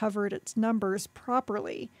recovered its numbers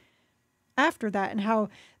properly after that, and how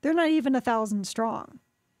they're not even 1,000 strong.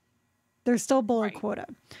 They're still below quota,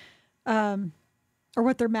 or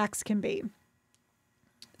what their max can be.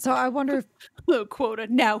 So I wonder if... Below quota,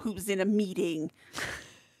 now who's in a meeting?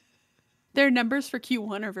 Their numbers for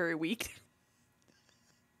Q1 are very weak.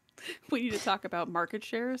 We need to talk about market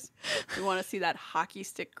shares. We want to see that hockey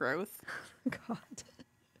stick growth. God.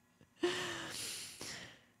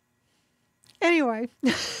 Anyway.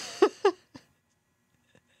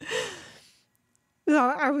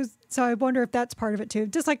 So I wonder if that's part of it too.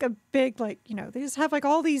 Just like a big, they just have like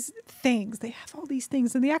all these things. They have all these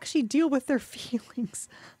things and they actually deal with their feelings,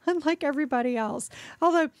 unlike everybody else.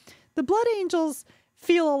 Although the Blood Angels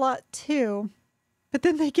feel a lot too, but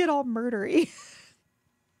then they get all murdery.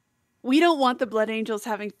 We don't want the Blood Angels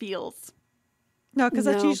having feels. No, because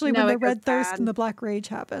that's usually when the Red Thirst and the Black Rage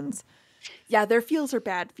happens. Yeah, their feels are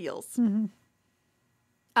bad feels.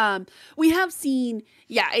 Mm-hmm. We have seen,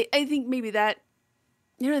 I think maybe that,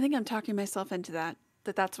 I think I'm talking myself into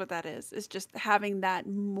that's what that is just having that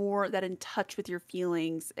in touch with your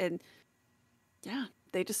feelings. And yeah,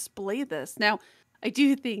 they display this. Now, I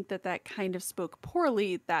do think that kind of spoke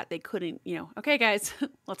poorly that they couldn't, okay, guys,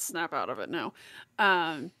 let's snap out of it now.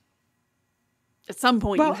 At some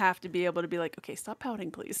point, you have to be able to be like, okay, stop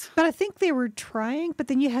pouting, please. But I think they were trying, but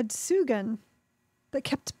then you had Sugan that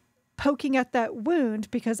kept poking at that wound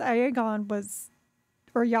because Aegon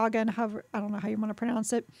or Yagan, however, I don't know how you want to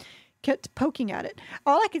pronounce it, kept poking at it.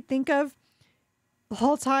 All I could think of the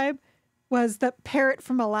whole time was that parrot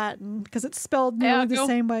from Aladdin, because it's spelled nearly the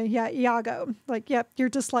same way. Yeah, Iago. Like, yep, you're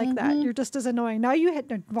just like that. You're just as annoying. Now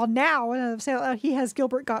now he has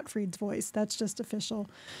Gilbert Gottfried's voice. That's just official.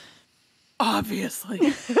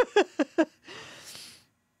 Obviously.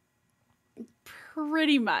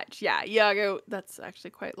 Pretty much, yeah. Iago, that's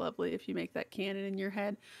actually quite lovely if you make that canon in your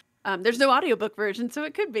head. There's no audiobook version, so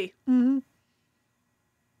it could be. Mm-hmm.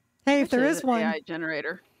 Hey, if there is one. AI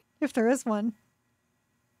generator. If there is one.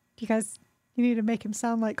 You guys, you need to make him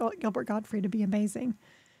sound like Gilbert Gottfried to be amazing.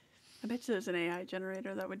 I bet you there's an AI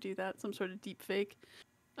generator that would do that, some sort of deep fake.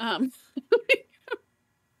 That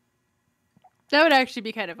would actually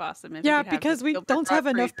be kind of awesome. Yeah, because we don't have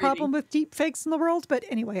enough problem with deep fakes in the world. But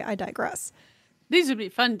anyway, I digress. These would be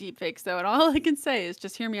fun deep fakes, though, and all I can say is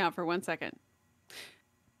just hear me out for 1 second.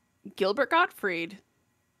 Gilbert Gottfried,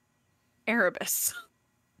 Erebus.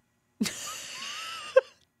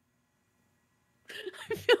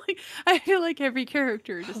 I feel like every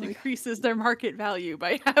character just increases their market value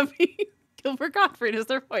by having Gilbert Gottfried as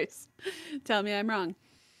their voice. Tell me I'm wrong.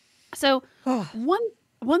 So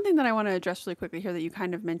one thing that I want to address really quickly here that you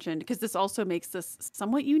kind of mentioned, because this also makes this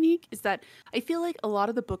somewhat unique, is that I feel like a lot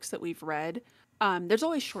of the books that we've read, there's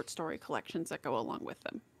always short story collections that go along with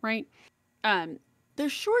them, right? Their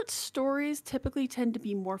short stories typically tend to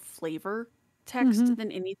be more flavor text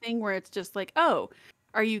than anything, where it's just like, oh,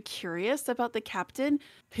 are you curious about the captain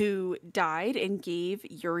who died and gave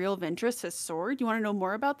Uriel Ventress his sword? You want to know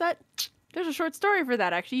more about that? There's a short story for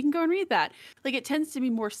that, actually. You can go and read that. Like, it tends to be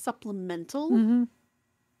more supplemental.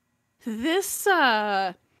 This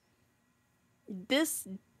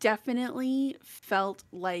definitely felt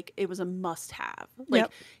like it was a must-have. Like,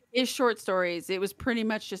 his short stories, it was pretty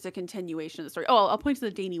much just a continuation of the story. Oh, I'll point to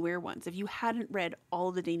the Danny Ware ones. If you hadn't read all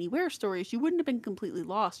of the Danny Ware stories, you wouldn't have been completely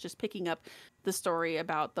lost just picking up the story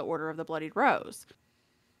about the Order of the Bloodied Rose.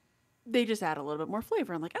 They just add a little bit more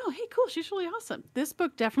flavor. I'm like, oh, hey, cool, she's really awesome. This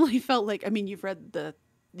book definitely felt like, I mean, you did the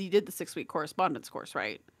 6-week correspondence course,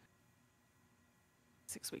 right?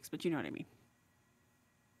 6 weeks, but you know what I mean.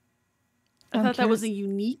 I thought that was a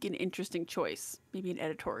unique and interesting choice, maybe an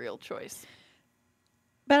editorial choice.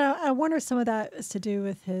 But I wonder some of that is to do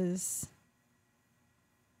with his,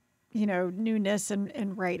 newness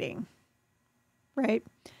in writing, right?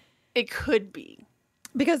 It could be.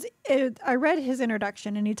 Because I read his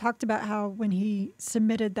introduction, and he talked about how when he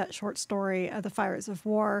submitted that short story, The Fires of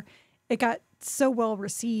War, it got so well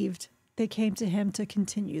received, they came to him to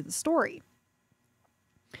continue the story.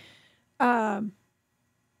 And,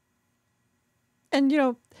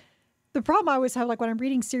 the problem I always have, like when I'm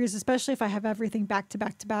reading series, especially if I have everything back to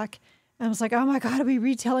back to back, and I was like, oh my God, are we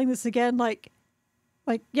retelling this again? Like,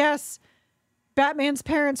 yes, Batman's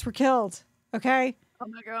parents were killed. Okay. Oh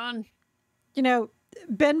my God.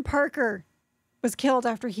 Ben Parker was killed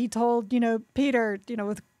after he told, Peter,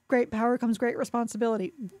 with great power comes great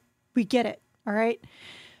responsibility. We get it. All right.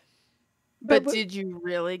 But did you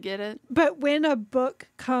really get it? But when a book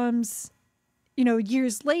comes,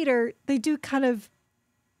 years later, they do kind of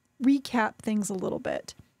recap things a little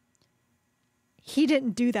bit. He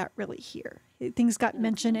didn't do that really here. Things got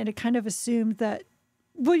mentioned, and it kind of assumed that,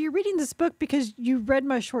 well, you're reading this book because you read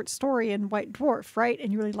my short story in White Dwarf, right?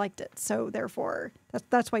 And you really liked it. So therefore,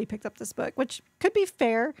 that's why you picked up this book, which could be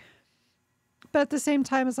fair. But at the same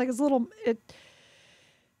time, it's like it's a little, it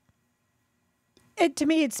to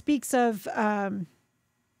me, it speaks of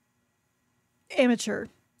amateur,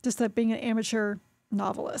 just like being an amateur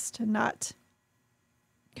novelist and not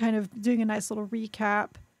kind of doing a nice little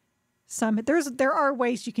recap. There are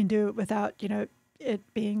ways you can do it without,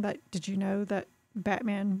 it being that, did you know that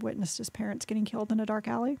Batman witnessed his parents getting killed in a dark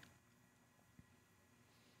alley?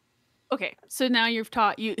 Okay, so now you've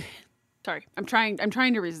taught you. Sorry, I'm trying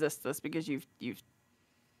to resist this because you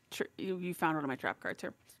found one of my trap cards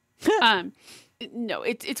here. No,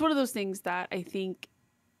 it's one of those things that I think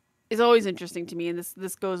is always interesting to me, and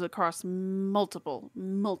this goes across multiple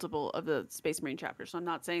of the Space Marine chapters. So I'm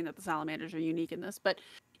not saying that the Salamanders are unique in this, but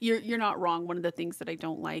you're not wrong. One of the things that I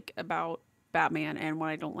don't like about Batman and what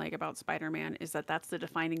I don't like about Spider-Man is that that's the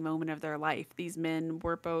defining moment of their life. These men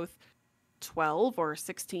were both 12 or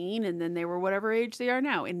 16, and then they were whatever age they are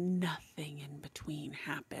now, and nothing in between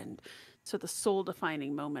happened. So the soul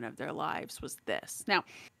defining moment of their lives was this. Now,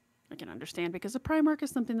 I can understand because a Primarch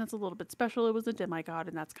is something that's a little bit special. It was a demigod,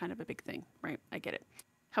 and that's kind of a big thing, right? I get it.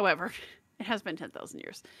 However, it has been 10,000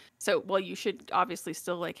 years. So while you should obviously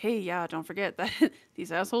still like, hey, yeah, don't forget that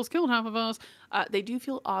these assholes killed half of us, they do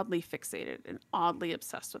feel oddly fixated and oddly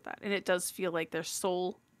obsessed with that. And it does feel like their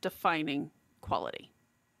soul-defining quality.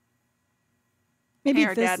 Maybe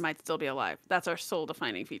our dad might still be alive. That's our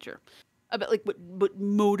soul-defining feature. But like what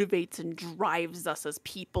motivates and drives us as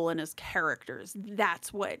people and as characters.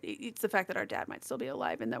 That's what, it's the fact that our dad might still be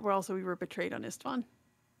alive and that we were betrayed on Istvan.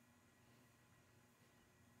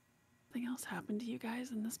 Something else happened to you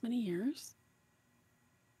guys in this many years?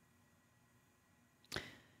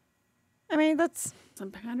 I mean, that's... I'm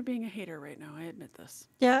kind of being a hater right now. I admit this.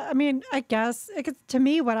 Yeah, I mean, I guess. To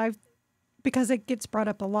me, because it gets brought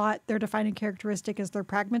up a lot, their defining characteristic is their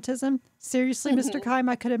pragmatism. Seriously, Mr. Kyme,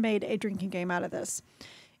 I could have made a drinking game out of this.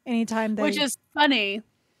 Anytime they... Which is funny,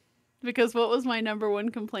 because what was my number one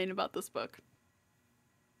complaint about this book?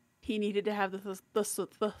 He needed to have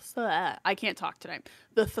I can't talk tonight.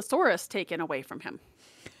 The thesaurus taken away from him.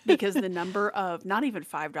 Because the number of, not even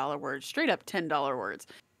 $5 words, straight up $10 words,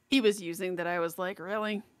 he was using that I was like,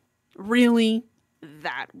 really? Really?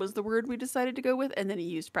 That was the word we decided to go with? And then he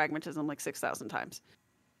used pragmatism like 6,000 times.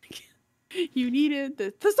 You needed the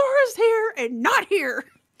thesaurus here and not here.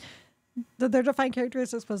 Their defined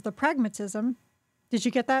characteristics was the pragmatism. Did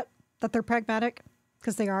you get that? That they're pragmatic?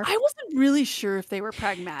 Because they are. I wasn't really sure if they were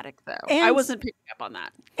pragmatic, though. I wasn't picking up on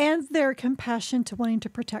that. And their compassion to wanting to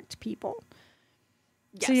protect people.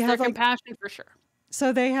 Yes, so you have compassion for sure.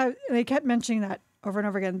 So they kept mentioning that over and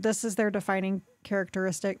over again. This is their defining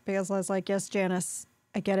characteristic. Because I was like, yes, Janice,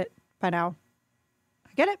 I get it by now.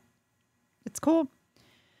 I get it. It's cool.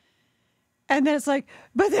 And then it's like,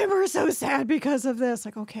 but then we're so sad because of this.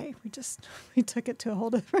 Like, okay, we took it to a whole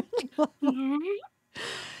different level.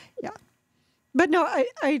 Yeah. But no,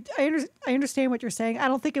 I understand what you're saying. I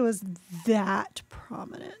don't think it was that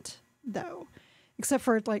prominent, though. Except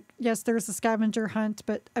for, like, yes, there's a scavenger hunt,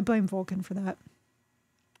 but I blame Vulcan for that.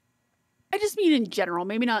 I just mean in general,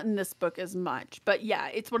 maybe not in this book as much. But yeah,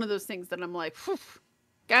 it's one of those things that I'm like,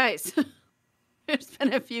 guys, there's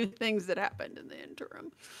been a few things that happened in the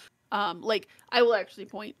interim. Like, I will actually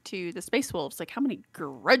point to the Space Wolves. Like, how many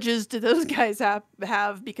grudges do those guys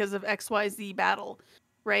have because of XYZ battle,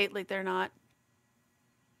 right? Like, they're not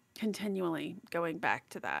continually going back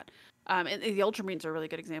to that. And the Ultramarines are a really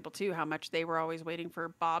good example too, how much they were always waiting for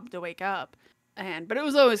Bob to wake up. But it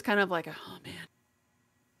was always kind of like, oh man,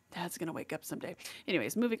 Dad's going to wake up someday.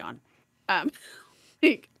 Anyways, moving on.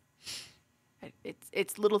 Like,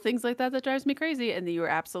 it's little things like that drives me crazy. And you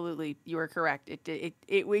are correct.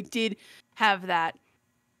 It did have that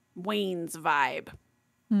Wayne's vibe.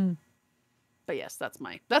 But yes, that's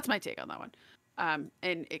my take on that one.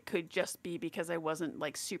 And it could just be because I wasn't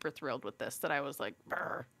like super thrilled with this that I was like,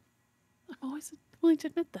 brr. I'm always willing to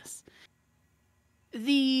admit this.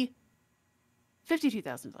 The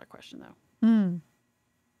 $52,000 question, though.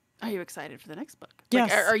 Are you excited for the next book? Yes.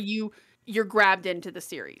 Like, are you're grabbed into the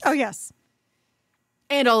series? Oh, yes.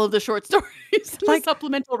 And all of the short stories, like, the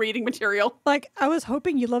supplemental reading material. Like, I was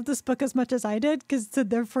hoping you loved this book as much as I did, because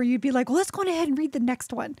therefore you'd be like, well, let's go ahead and read the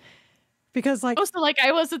next one. Because, like... Oh, so like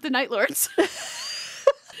I was at the Night Lords. Yes.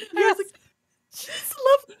 I was like, just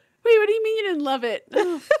love... Wait, what do you mean you didn't love it?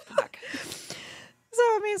 Oh, fuck. So,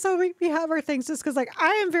 I mean, so we have our things just because, like,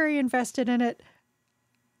 I am very invested in it.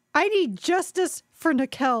 I need justice for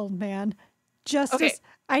Nickel, man. Justice. Okay.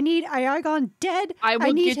 I need Iagon dead.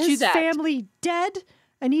 I need his family dead.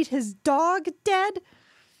 I need his dog dead.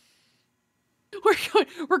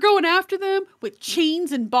 We're going after them with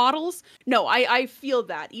chains and bottles. No, I feel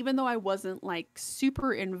that. Even though I wasn't, like,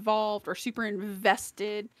 super involved or super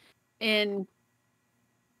invested in...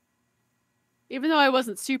 Even though I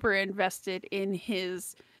wasn't super invested in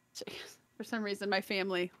his, for some reason, my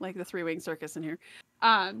family, like the three-wing circus in here,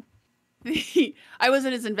 I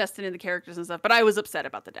wasn't as invested in the characters and stuff, but I was upset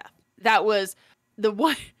about the death. That was the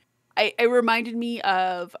one, it reminded me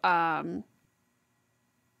of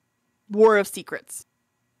War of Secrets.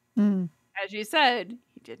 As you said,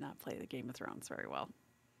 he did not play the Game of Thrones very well.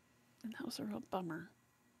 And that was a real bummer.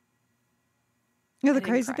 You know, the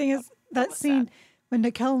crazy thing is that scene... Sad. When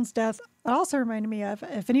Nickel's death also reminded me of,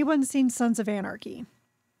 if anyone's seen Sons of Anarchy,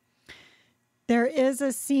 there is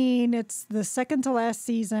a scene, it's the second to last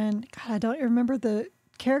season. God, I don't remember the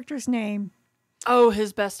character's name. Oh,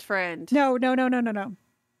 his best friend. No.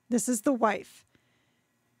 This is the wife.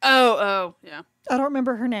 Oh, yeah. I don't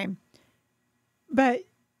remember her name. But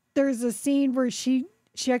there's a scene where she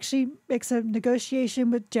actually makes a negotiation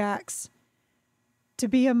with Jax to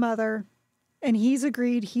be a mother, and he's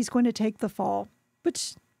agreed he's going to take the fall.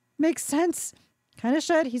 Which makes sense. Kind of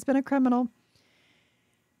should. He's been a criminal.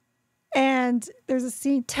 And there's a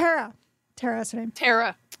scene. Tara is her name.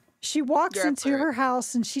 Tara. She walks into her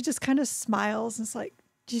house and she just kind of smiles. And it's like,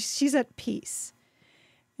 she's at peace.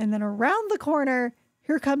 And then around the corner,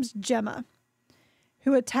 here comes Gemma,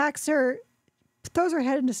 who attacks her, throws her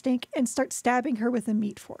head in a stink, and starts stabbing her with a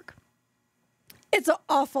meat fork. It's an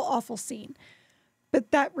awful, awful scene.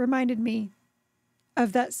 But that reminded me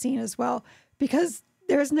of that scene as well. Because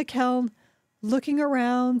there's Nickel looking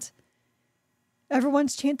around.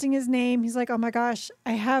 Everyone's chanting his name. He's like, oh my gosh,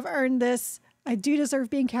 I have earned this. I do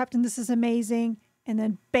deserve being captain. This is amazing. And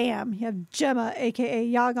then bam, you have Gemma, aka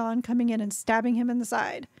Yagon, coming in and stabbing him in the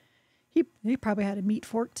side. He probably had a meat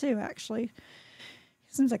fork too, actually.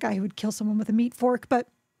 He seems like a guy who would kill someone with a meat fork, but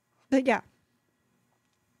yeah.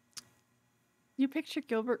 You picture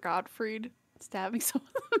Gilbert Gottfried stabbing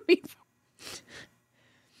someone with a meat fork.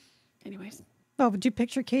 Anyways. Oh, would you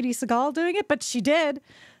picture Katie Seagal doing it? But she did.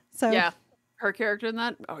 So yeah, her character in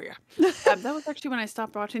that. Oh yeah, that was actually when I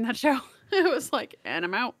stopped watching that show. It was like, and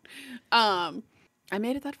I'm out. I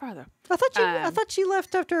made it that far though. I thought she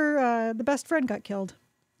left after the best friend got killed.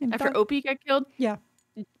 After Opie got killed. Yeah,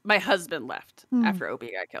 my husband left after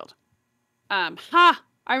Opie got killed. I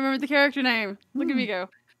remember the character name. Look at me go.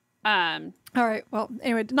 All right. Well,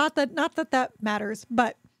 anyway, not that matters,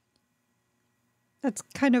 but that's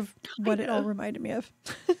kind of what it all reminded me of.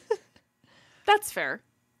 That's fair.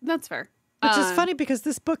 That's fair. Which is funny because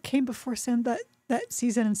this book came before that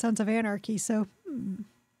season in Sons of Anarchy. So,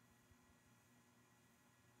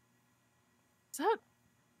 is that?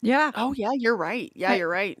 Yeah. Oh yeah, you're right. Yeah, you're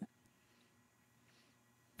right.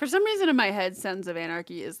 For some reason in my head, Sons of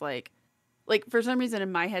Anarchy is like for some reason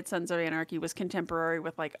in my head, Sons of Anarchy was contemporary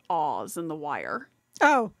with like Oz and The Wire.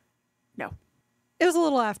 Oh, no, it was a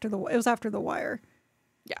little after it was after The Wire.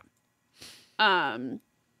 Yeah.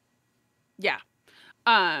 Yeah.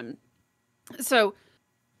 So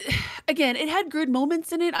again, it had good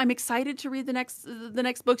moments in it. I'm excited to read the next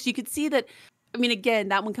books. You could see that. I mean, again,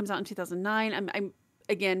 that one comes out in 2009. I'm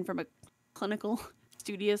again, from a clinical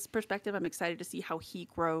studious perspective, I'm excited to see how he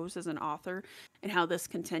grows as an author and how this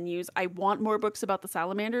continues. I want more books about the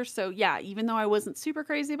Salamanders. So yeah, even though I wasn't super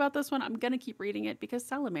crazy about this one, I'm going to keep reading it because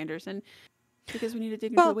Salamanders and because we need to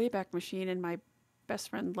dig into the Wayback Machine, and my best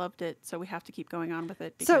friend loved it. So we have to keep going on with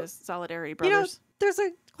it because solidarity, brothers. There's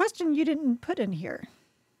a question you didn't put in here.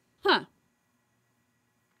 Huh.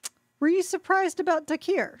 Were you surprised about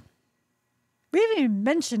Dakir? We haven't even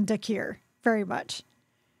mentioned Dakir very much.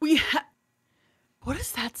 What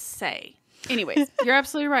does that say? Anyways, you're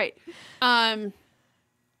absolutely right. Kind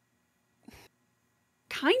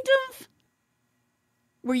of.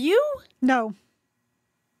 Were you? No.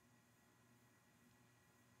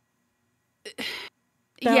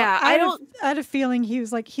 Yeah, I had a feeling he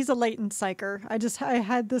was like, he's a latent psyker. I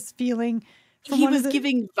had this feeling. He was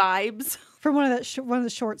giving vibes from one of the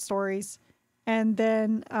short stories, and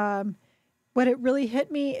then what it really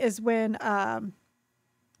hit me is when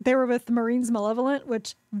they were with the Marines Malevolent,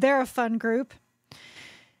 which they're a fun group,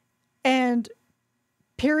 and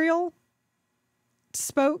Periel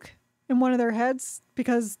spoke in one of their heads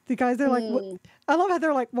because the guys, they're like, I love how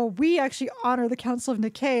they're like, well, we actually honor the Council of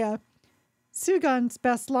Nicaea. Sugan's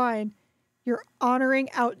best line, you're honoring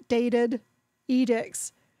outdated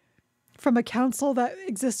edicts from a council that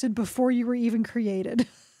existed before you were even created.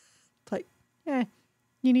 It's like,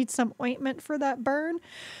 you need some ointment for that burn.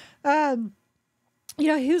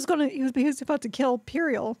 He was about to kill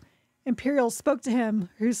Periel, and Periel spoke to him,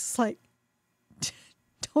 who's like,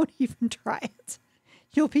 don't even try it.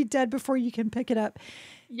 You'll be dead before you can pick it up.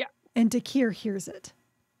 Yeah. And Dakir hears it.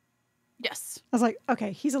 Yes. I was like,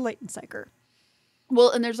 okay, he's a latent psyker.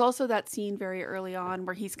 Well, and there's also that scene very early on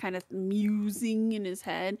where he's kind of musing in his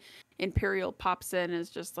head, and Periel pops in and is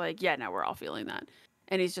just like, yeah, now we're all feeling that.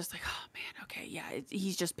 And he's just like, oh man, okay, yeah,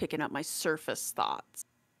 he's just picking up my surface thoughts.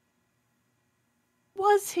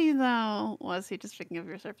 Was he though? Was he just picking up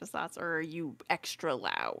your surface thoughts, or are you extra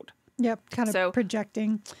loud? Yep, kind of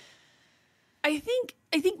projecting. I think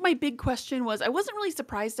my big question was, I wasn't really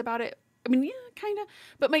surprised about it. I mean, yeah, kind of.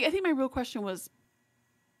 But I think my real question was,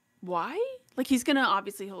 why? Like,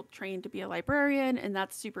 he'll train to be a librarian, and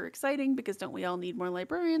that's super exciting because don't we all need more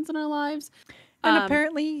librarians in our lives? And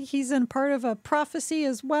apparently he's in part of a prophecy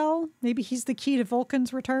as well. Maybe he's the key to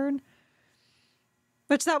Vulcan's return.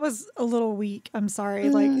 Which that was a little weak. I'm sorry.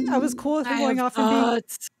 Like, I was cool with him going off and being...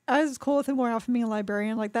 I was cool with him going off and being a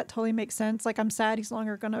librarian. Like, that totally makes sense. Like, I'm sad he's no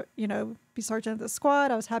longer going to, be sergeant of the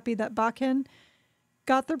squad. I was happy that Bakken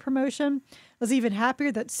got the promotion. I was even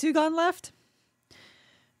happier that Sugan left.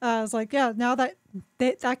 I was like, yeah, now that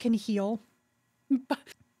can heal.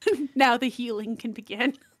 Now the healing can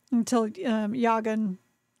begin. Until Yagan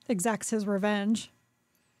exacts his revenge.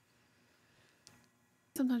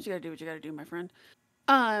 Sometimes you gotta do what you gotta do, my friend.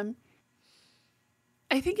 I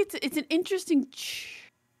think it's an interesting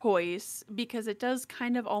choice because it does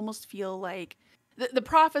kind of almost feel like the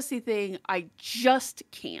prophecy thing. I just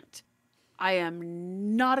can't. I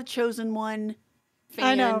am not a chosen one fan.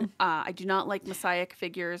 I know. I do not like messiah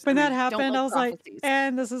figures. When that happened, I was prophecies. Like,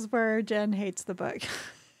 and this is where Jen hates the book.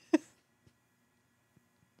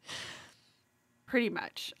 Pretty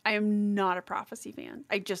much. I am not a prophecy fan.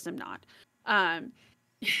 I just am not.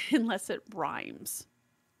 unless it rhymes.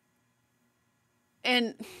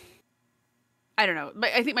 And I don't know.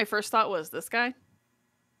 I think my first thought was this guy.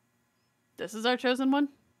 This is our chosen one.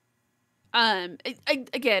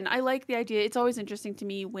 Again, I like the idea. It's always interesting to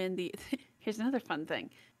me when here's another fun thing.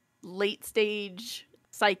 Late stage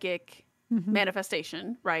psychic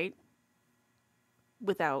manifestation, right?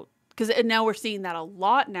 Because now we're seeing that a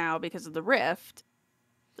lot now because of the rift.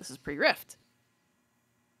 This is pre-rift.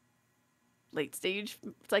 Late stage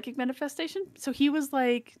psychic manifestation. So he was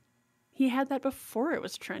like, he had that before it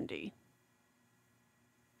was trendy.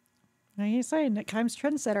 Now you're saying that Kyme's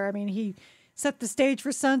trendsetter. I mean, he set the stage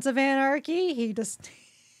for Sons of Anarchy. He just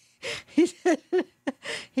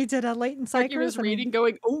he did a latent psychic. He was reading,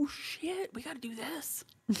 going, "Oh shit, we got to do this."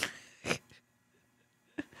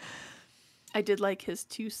 I did like his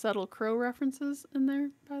 2 subtle crow references in there,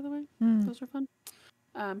 by the way. Those are fun.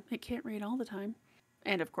 It can't read all the time,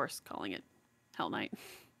 and of course, calling it Hell Knight.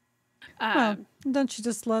 Well, don't you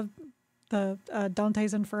just love the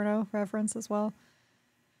Dante's Inferno reference as well?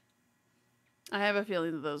 I have a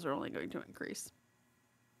feeling that those are only going to increase.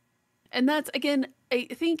 And that's, again, I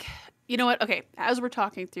think, you know what? Okay, as we're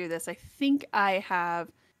talking through this, I think I've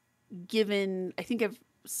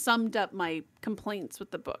summed up my complaints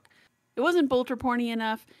with the book. It wasn't bolter porny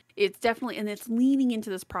enough. It's definitely, and it's leaning into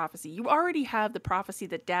this prophecy. You already have the prophecy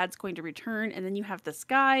that Dad's going to return, and then you have this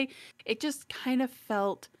guy. It just kind of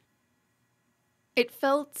felt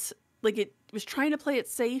like it was trying to play it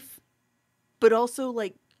safe, but also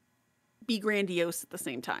like be grandiose at the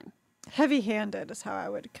same time. Heavy-handed is how I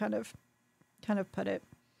would kind of put it.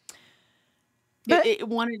 But it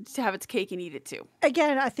wanted to have its cake and eat it too.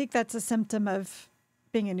 Again, I think that's a symptom of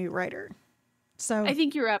being a new writer. So I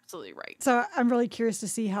think you're absolutely right. So I'm really curious to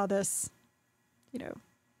see how this,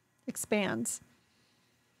 expands.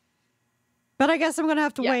 But I guess I'm going to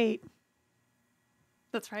have to wait.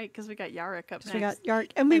 That's right, because we got Yarick up next. We got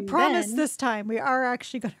Yarick. And we promised this time we are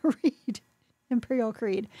actually going to read Imperial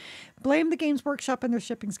Creed. Blame the Games Workshop and their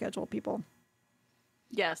shipping schedule, people.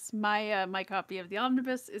 Yes, my copy of the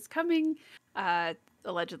Omnibus is coming,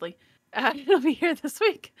 allegedly. It'll be here this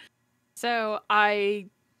week. So my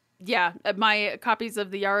copies of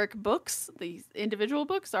the Yarick books, the individual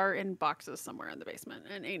books, are in boxes somewhere in the basement,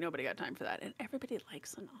 and ain't nobody got time for that. And everybody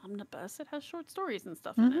likes an omnibus. It has short stories and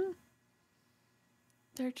stuff in it.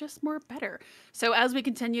 They're just more better. So as we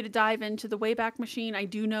continue to dive into the Wayback Machine, I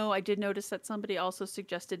did notice that somebody also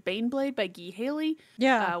suggested Baneblade by Guy Haley.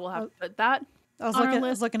 Yeah. We'll have to put that I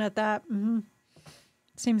was looking at that.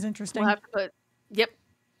 Seems interesting. We'll have to put, yep.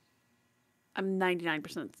 I'm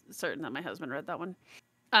 99% certain that my husband read that one.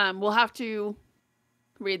 We'll have to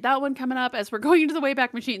read that one coming up as we're going into the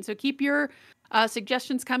Wayback Machine. So keep your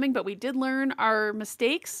suggestions coming, but we did learn our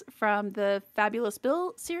mistakes from the Fabulous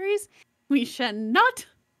Bill series. We shall not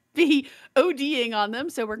be ODing on them,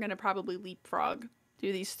 so we're going to probably leapfrog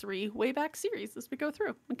through these 3 Wayback series as we go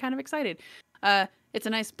through. I'm kind of excited. It's a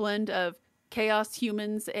nice blend of chaos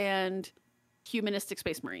humans and humanistic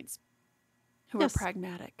space marines who are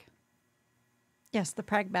pragmatic. Yes, the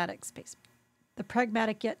pragmatic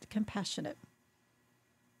yet compassionate.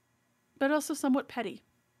 But also somewhat petty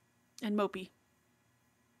and mopey.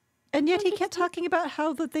 And yet he kept talking about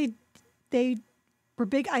how that they were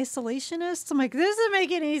big isolationists. I'm like, this doesn't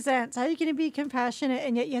make any sense. How are you going to be compassionate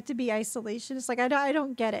and yet you have to be isolationist? Like, I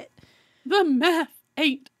don't get it. The math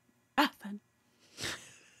ain't mathin'.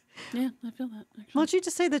 Yeah, I feel that, actually. Why don't you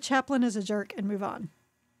just say the chaplain is a jerk and move on?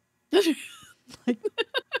 Like,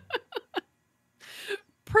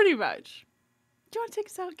 pretty much. Do you want to take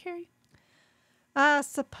us out, Carrie? I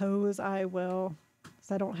suppose I will.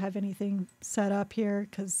 Because I don't have anything set up here.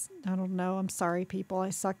 Because I don't know. I'm sorry, people. I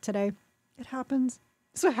suck today. It happens.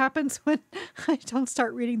 That's what happens when I don't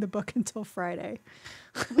start reading the book until Friday.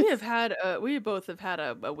 We both have had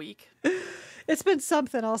a week. It's been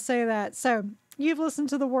something, I'll say that. So, you've listened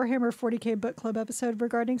to the Warhammer 40k book club episode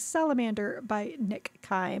regarding Salamander by Nick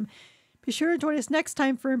Kyme. Be sure to join us next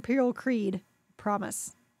time for Imperial Creed.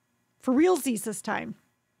 Promise. For realsies this time.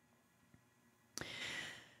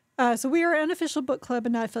 So we are an unofficial book club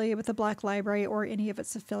and not affiliated with the Black Library or any of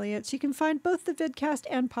its affiliates. You can find both the vidcast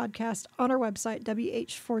and podcast on our website,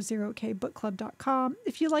 WH40kbookclub.com.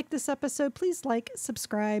 If you like this episode, please like,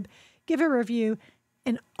 subscribe, give a review,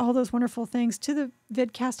 and all those wonderful things to the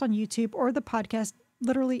vidcast on YouTube or the podcast,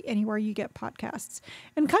 literally anywhere you get podcasts.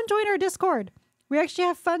 And come join our Discord. We actually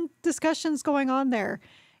have fun discussions going on there.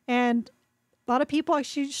 And a lot of people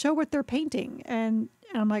actually show what they're painting. And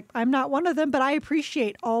I'm like, I'm not one of them, but I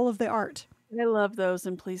appreciate all of the art. I love those,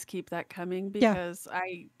 and please keep that coming because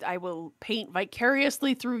I will paint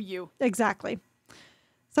vicariously through you. Exactly.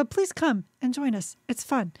 So please come and join us. It's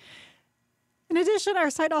fun. In addition, our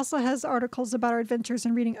site also has articles about our adventures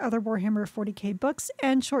in reading other Warhammer 40k books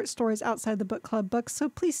and short stories outside the book club books, so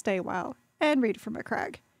please stay a while and read from a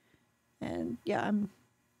crag. And yeah, I'm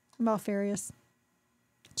Malfarious.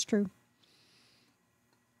 It's true.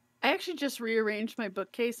 I actually just rearranged my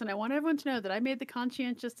bookcase, and I want everyone to know that I made the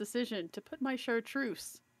conscientious decision to put my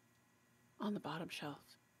chartreuse on the bottom shelf.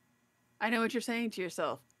 I know what you're saying to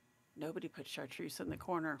yourself. Nobody put chartreuse in the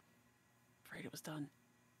corner. Afraid it was done.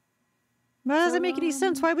 That doesn't make any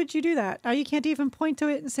sense. Why would you do that? Now you can't even point to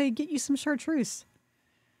it and say, get you some chartreuse.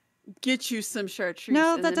 Get you some chartreuse.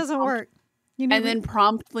 No, that doesn't work. Then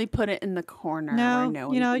promptly put it in the corner. No,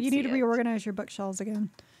 you need to reorganize your bookshelves again.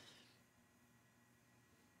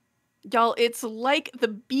 Y'all, it's like the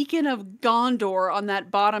beacon of Gondor on that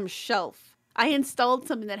bottom shelf. I installed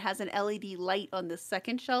something that has an LED light on the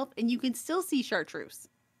second shelf, and you can still see chartreuse.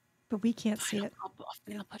 But we can't see it. I'll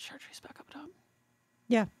put chartreuse back up top.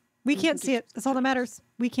 Yeah. We can't see it. That's all that matters.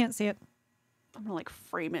 We can't see it. I'm gonna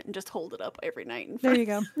frame it and just hold it up every night. There you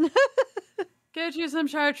go. Get you some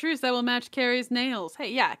chartreuse that will match Carrie's nails.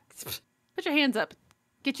 Hey, yeah, put your hands up.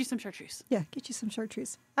 Get you some chartreuse. Yeah, get you some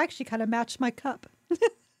chartreuse. I actually kind of match my cup.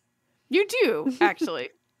 You do, actually.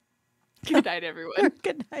 Good night, everyone.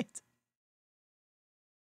 Good night.